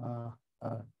on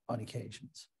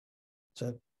occasions.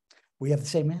 So we have the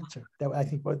same answer. I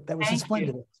think that was a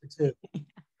splendid answer too.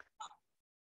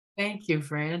 Thank you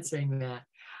for answering that.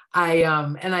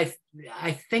 I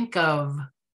think of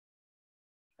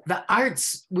the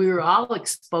arts we were all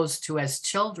exposed to as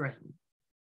children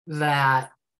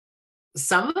that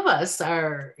some of us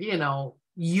are,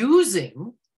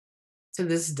 using to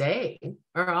this day,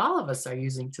 or all of us are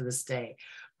using to this day.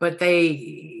 But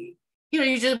we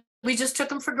just took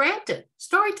them for granted.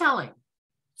 Storytelling,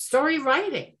 story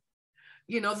writing,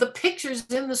 the pictures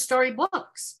in the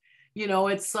storybooks,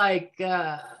 it's like,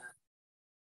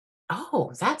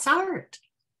 oh, that's art,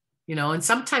 and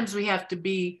sometimes we have to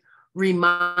be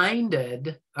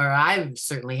reminded, or I've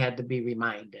certainly had to be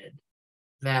reminded,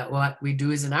 that what we do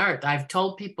is an art. I've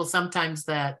told people sometimes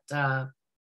that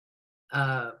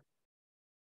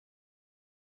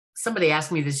somebody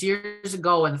asked me this years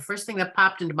ago, and the first thing that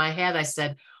popped into my head, I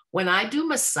said, when I do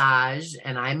massage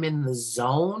and I'm in the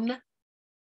zone,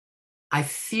 I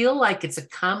feel like it's a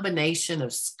combination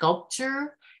of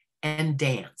sculpture and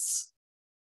dance.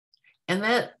 And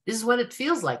that is what it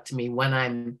feels like to me when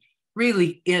I'm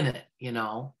really in it,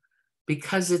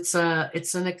 because it's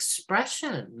an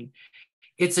expression.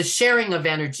 It's a sharing of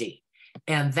energy.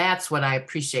 And that's what I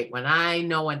appreciate when I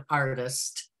know an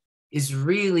artist is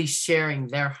really sharing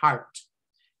their heart,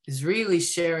 is really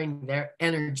sharing their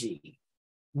energy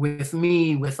with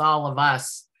me, with all of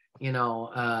us,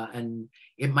 and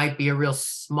it might be a real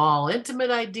small, intimate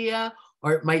idea,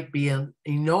 or it might be an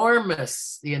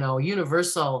enormous,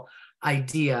 universal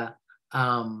idea,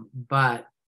 but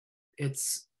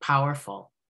it's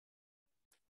powerful.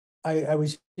 I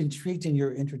was intrigued in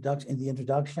your introduction,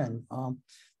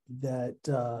 that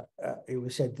it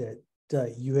was said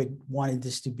that you had wanted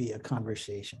this to be a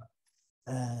conversation,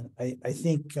 and I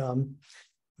think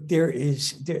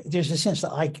there's a sense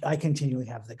that I continually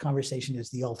have that conversation is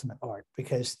the ultimate art,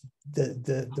 because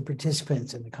the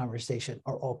participants in the conversation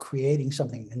are all creating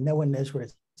something, and no one knows where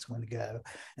it's going to go,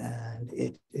 and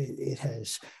it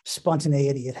has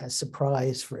spontaneity, it has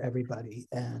surprise for everybody,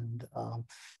 and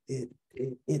it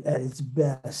at its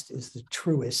best is the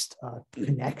truest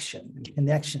connection. And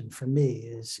connection for me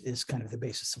is kind of the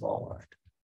basis of all art.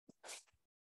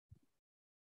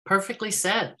 Perfectly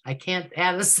said. I can't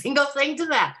add a single thing to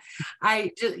that.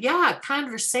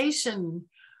 Conversation.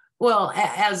 Well,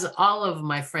 as all of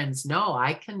my friends know,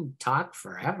 I can talk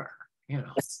forever, And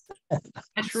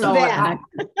so that.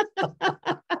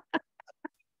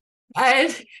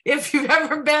 If you've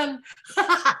ever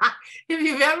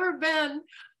been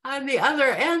on the other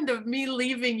end of me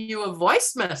leaving you a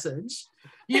voice message,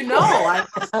 I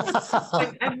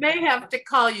may have to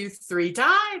call you 3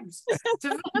 times to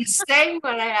finish saying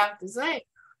what I have to say.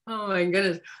 Oh my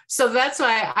goodness. So that's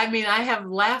why, I have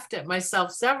laughed at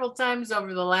myself several times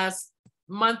over the last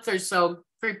month or so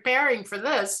preparing for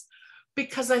this,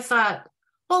 because I thought,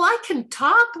 well, I can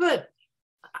talk, but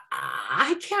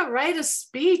I can't write a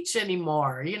speech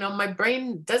anymore. My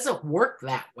brain doesn't work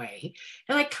that way.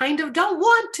 And I kind of don't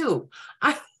want to.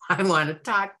 I want to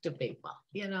talk to people,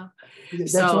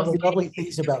 That's So one of the lovely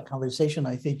things about conversation.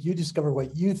 I think you discover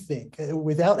what you think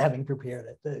without having prepared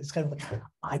it. It's kind of like,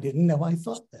 I didn't know I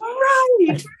thought that.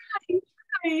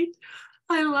 Right.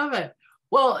 I love it.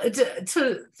 Well,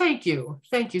 thank you.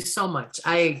 Thank you so much.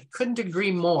 I couldn't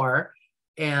agree more.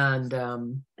 And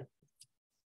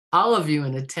all of you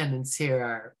in attendance here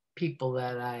are people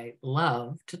that I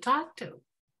love to talk to,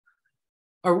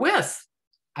 or with.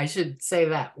 I should say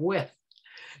that, with.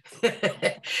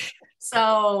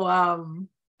 So,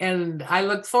 and I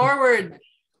look forward,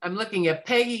 I'm looking at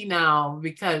Peggy now,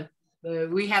 because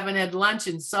we haven't had lunch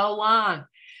in so long.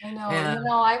 I know,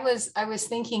 I was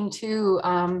thinking too,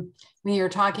 when you're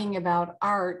talking about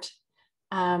art,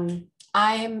 I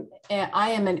am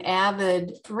an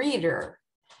avid reader.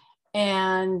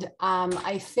 And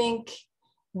I think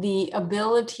the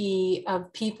ability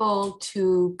of people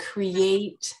to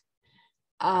create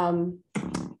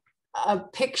a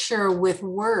picture with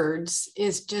words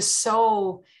is just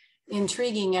so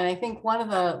intriguing. And I think one of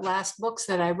the last books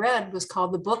that I read was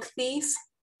called The Book Thief.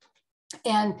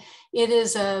 And it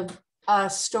is a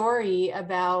story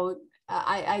about,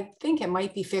 I think it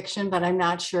might be fiction, but I'm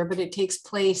not sure, but it takes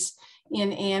place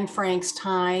in Anne Frank's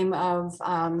time of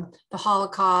the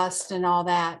Holocaust and all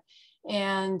that.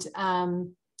 And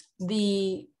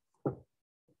the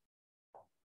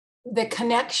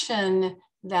connection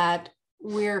that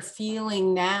we're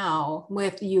feeling now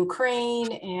with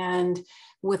Ukraine and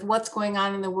with what's going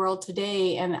on in the world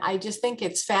today. And I just think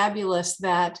it's fabulous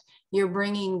that you're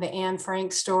bringing the Anne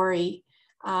Frank story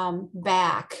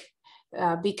back,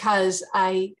 because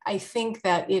I think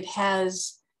that it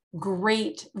has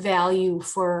great value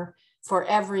for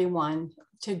everyone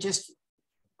to just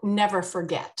never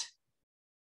forget.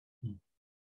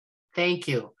 Thank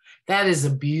you. That is a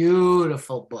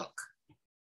beautiful book.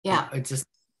 Yeah. It's just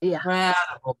an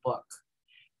incredible book.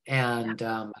 And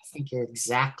I think you're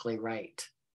exactly right.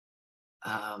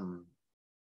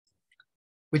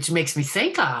 Which makes me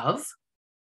think of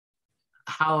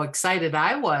how excited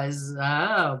I was,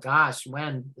 oh gosh,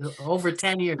 when over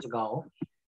 10 years ago,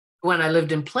 when I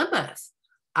lived in Plymouth.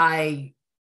 I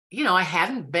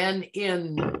hadn't been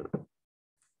in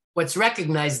what's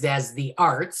recognized as the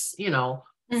arts,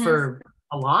 for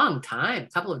a long time, a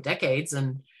couple of decades.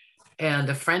 And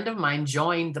a friend of mine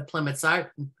joined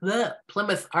the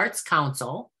Plymouth Arts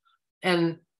Council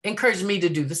and encouraged me to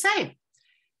do the same.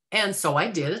 And so I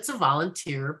did. It's a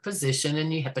volunteer position,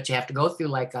 but you have to go through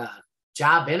like a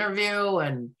job interview,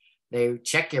 and they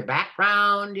check your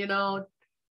background,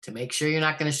 to make sure you're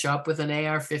not going to show up with an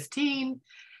AR-15.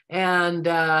 And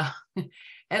at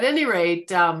any rate,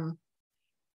 and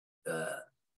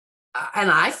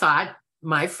I thought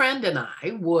my friend and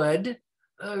I would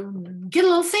get a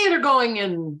little theater going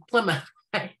in Plymouth,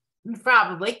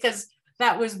 probably, because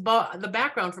that was the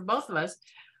background for both of us.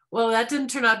 Well, that didn't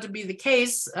turn out to be the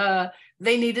case.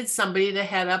 They needed somebody to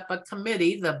head up a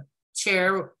committee. The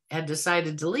chair had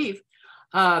decided to leave,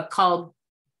 called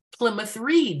Plymouth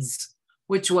Reads,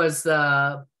 which was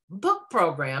the book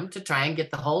program to try and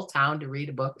get the whole town to read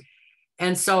a book.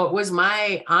 And so it was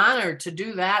my honor to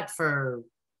do that for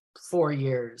 4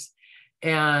 years.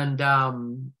 And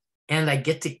I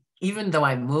get to, even though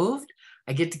I moved,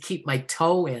 I get to keep my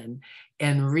toe in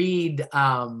and read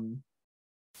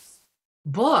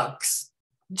books,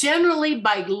 generally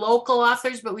by local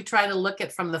authors, but we try to look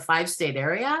at from the 5-state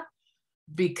area,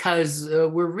 because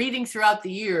we're reading throughout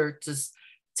the year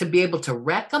to be able to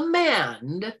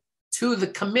recommend to the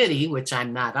committee, which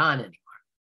I'm not on anymore,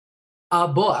 a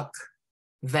book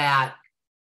that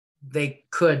they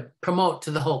could promote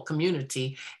to the whole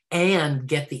community and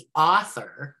get the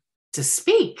author to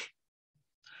speak.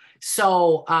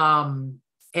 So,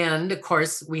 and of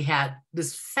course, we had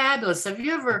this fabulous, have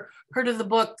you ever heard of the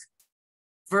book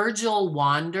Virgil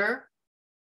Wander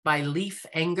by Leif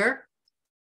Enger?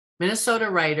 Minnesota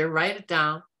writer, write it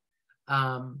down.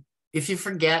 If you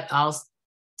forget,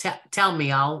 tell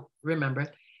me, I'll remember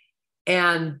it.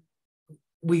 And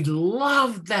we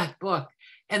loved that book.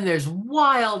 And there's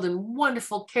wild and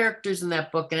wonderful characters in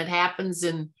that book. And it happens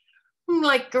in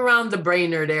like around the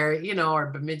Brainerd area,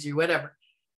 or Bemidji, whatever.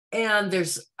 And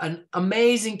there's an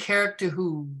amazing character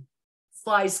who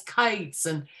flies kites.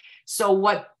 And so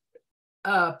what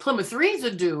Plymouth Reads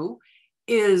would do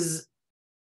is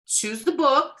choose the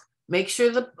book, make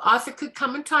sure the author could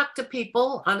come and talk to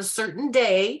people on a certain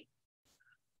day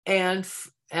and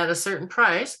at a certain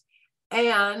price,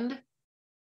 and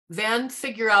then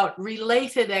figure out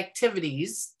related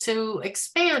activities to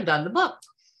expand on the book.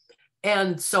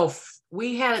 And so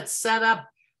we had it set up.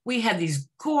 We had these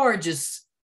gorgeous,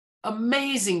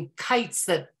 amazing kites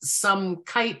that some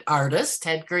kite artist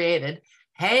had created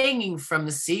hanging from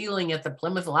the ceiling at the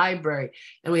Plymouth Library.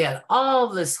 And we had all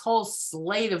this whole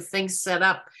slate of things set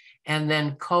up, and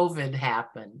then COVID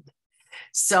happened.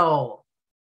 So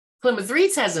Plymouth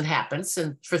Reads hasn't happened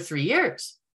for 3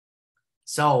 years.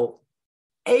 So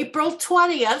April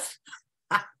 20th,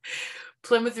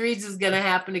 Plymouth Reads is going to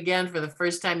happen again for the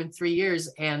first time in 3 years.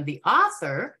 And the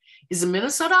author is a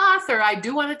Minnesota author I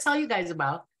do want to tell you guys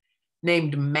about,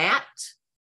 named Matt.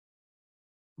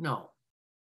 No.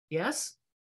 Yes?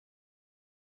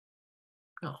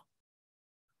 No.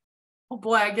 Oh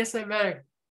boy, I guess I better.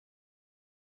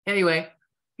 Anyway,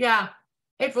 yeah,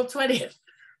 April 20th.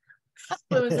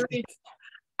 Plymouth Reads.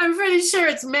 I'm pretty sure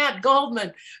it's Matt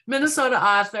Goldman, Minnesota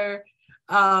author.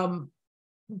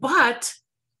 But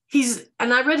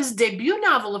and I read his debut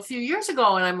novel a few years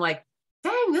ago, and I'm like,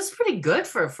 dang, this is pretty good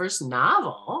for a first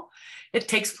novel. It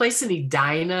takes place in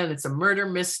Edina, and it's a murder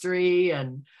mystery.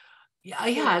 And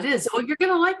yeah, it is. Oh, you're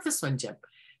going to like this one, Jim.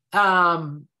 At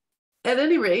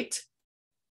any rate,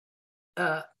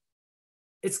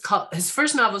 his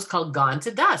first novel is called Gone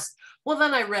to Dust. Well,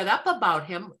 then I read up about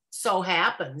him. So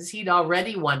happens he'd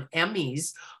already won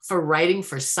Emmys for writing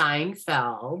for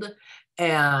Seinfeld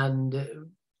and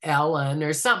Ellen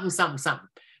or something,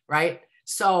 right?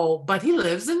 So, but he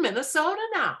lives in Minnesota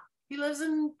now. He lives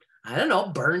in, I don't know,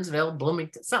 Burnsville,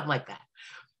 Bloomington, something like that.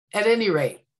 At any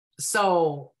rate,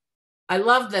 so I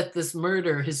love that this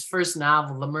murder, his first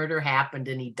novel, the murder happened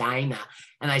in Edina.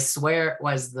 And I swear it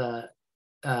was the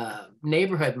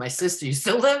neighborhood my sister used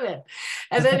to live in.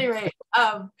 At any rate,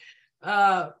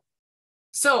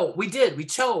 so we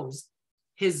chose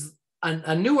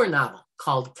a newer novel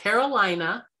called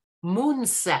Carolina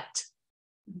Moonset.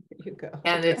 There you go.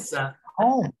 And it's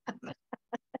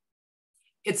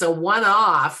it's a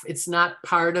one-off. It's not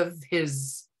part of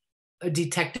his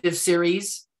detective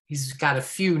series. He's got a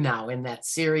few now in that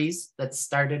series that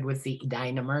started with the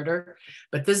Edina murder,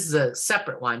 but this is a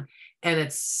separate one, and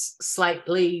it's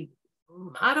slightly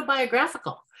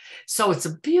autobiographical. So it's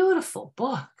a beautiful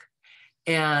book.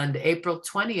 And April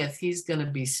 20th, he's going to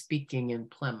be speaking in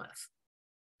Plymouth.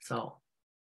 So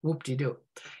whoop-de-doo.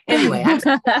 Anyway, I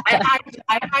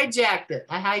hijacked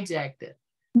it.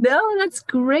 No, that's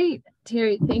great.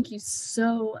 Terri, thank you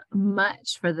so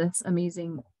much for this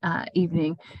amazing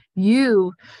evening.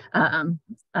 You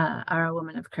are a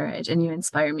woman of courage, and you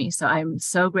inspire me. So I'm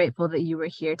so grateful that you were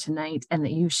here tonight and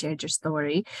that you shared your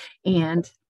story, and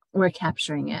we're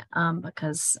capturing it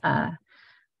because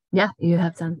you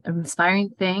have done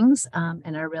inspiring things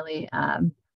and are really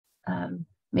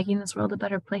making this world a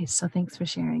better place. So thanks for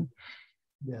sharing.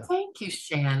 Yeah. Thank you,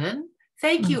 Shannon.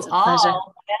 Thank you It's a all. pleasure.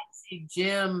 Betsy,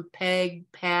 Jim, Peg,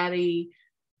 Patty,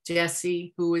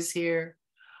 Jesse, who was here.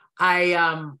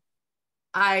 Do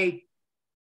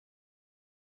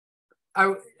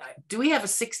we have a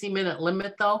 60-minute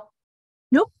limit though?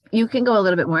 Nope. You can go a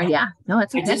little bit more. Yeah. No,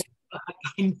 it's okay.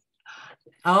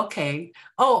 Okay.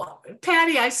 Oh,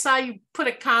 Patty, I saw you put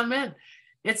a comment.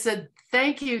 It said,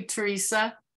 thank you,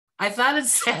 Teresa. I thought it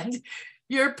said,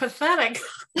 you're pathetic.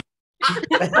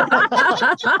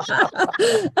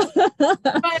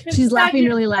 She's laughing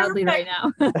really loudly right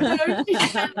now.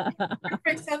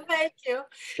 Perfect. So thank you.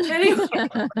 Anyway,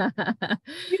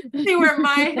 you see where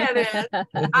my head is.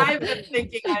 I've been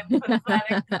thinking I'm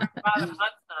pathetic for about a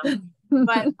month now.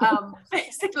 But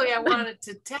basically, I wanted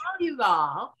to tell you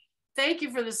all, thank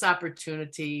you for this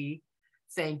opportunity.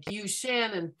 Thank you,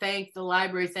 Shannon. Thank the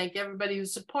library. Thank everybody who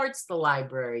supports the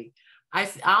library.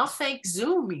 I'll thank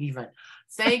Zoom even.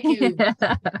 Thank you,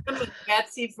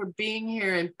 Betsy, for being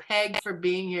here, and Peg for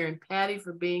being here, and Patty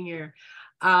for being here.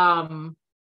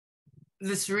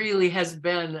 This really has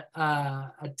been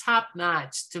a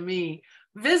top-notch, to me,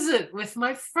 visit with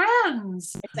my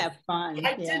friends. It's that fun.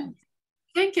 I didn't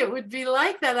think it would be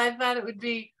like that. I thought it would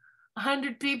be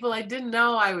 100 people. I didn't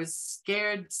know. I was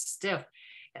scared stiff.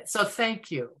 So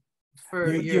thank you.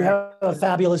 You have a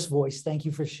fabulous voice. Thank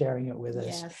you for sharing it with us.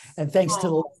 Yes. And thanks to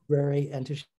the library and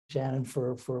to Shannon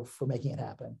for making it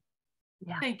happen.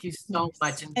 Yeah. Thank you so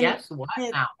much. And guess what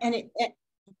now? And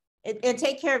it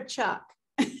take care of Chuck.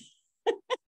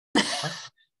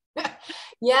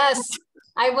 Yes.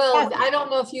 I will. Kathy. I don't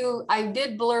know if you, I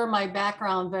did blur my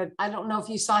background, but I don't know if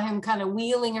you saw him kind of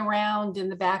wheeling around in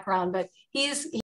the background, but he's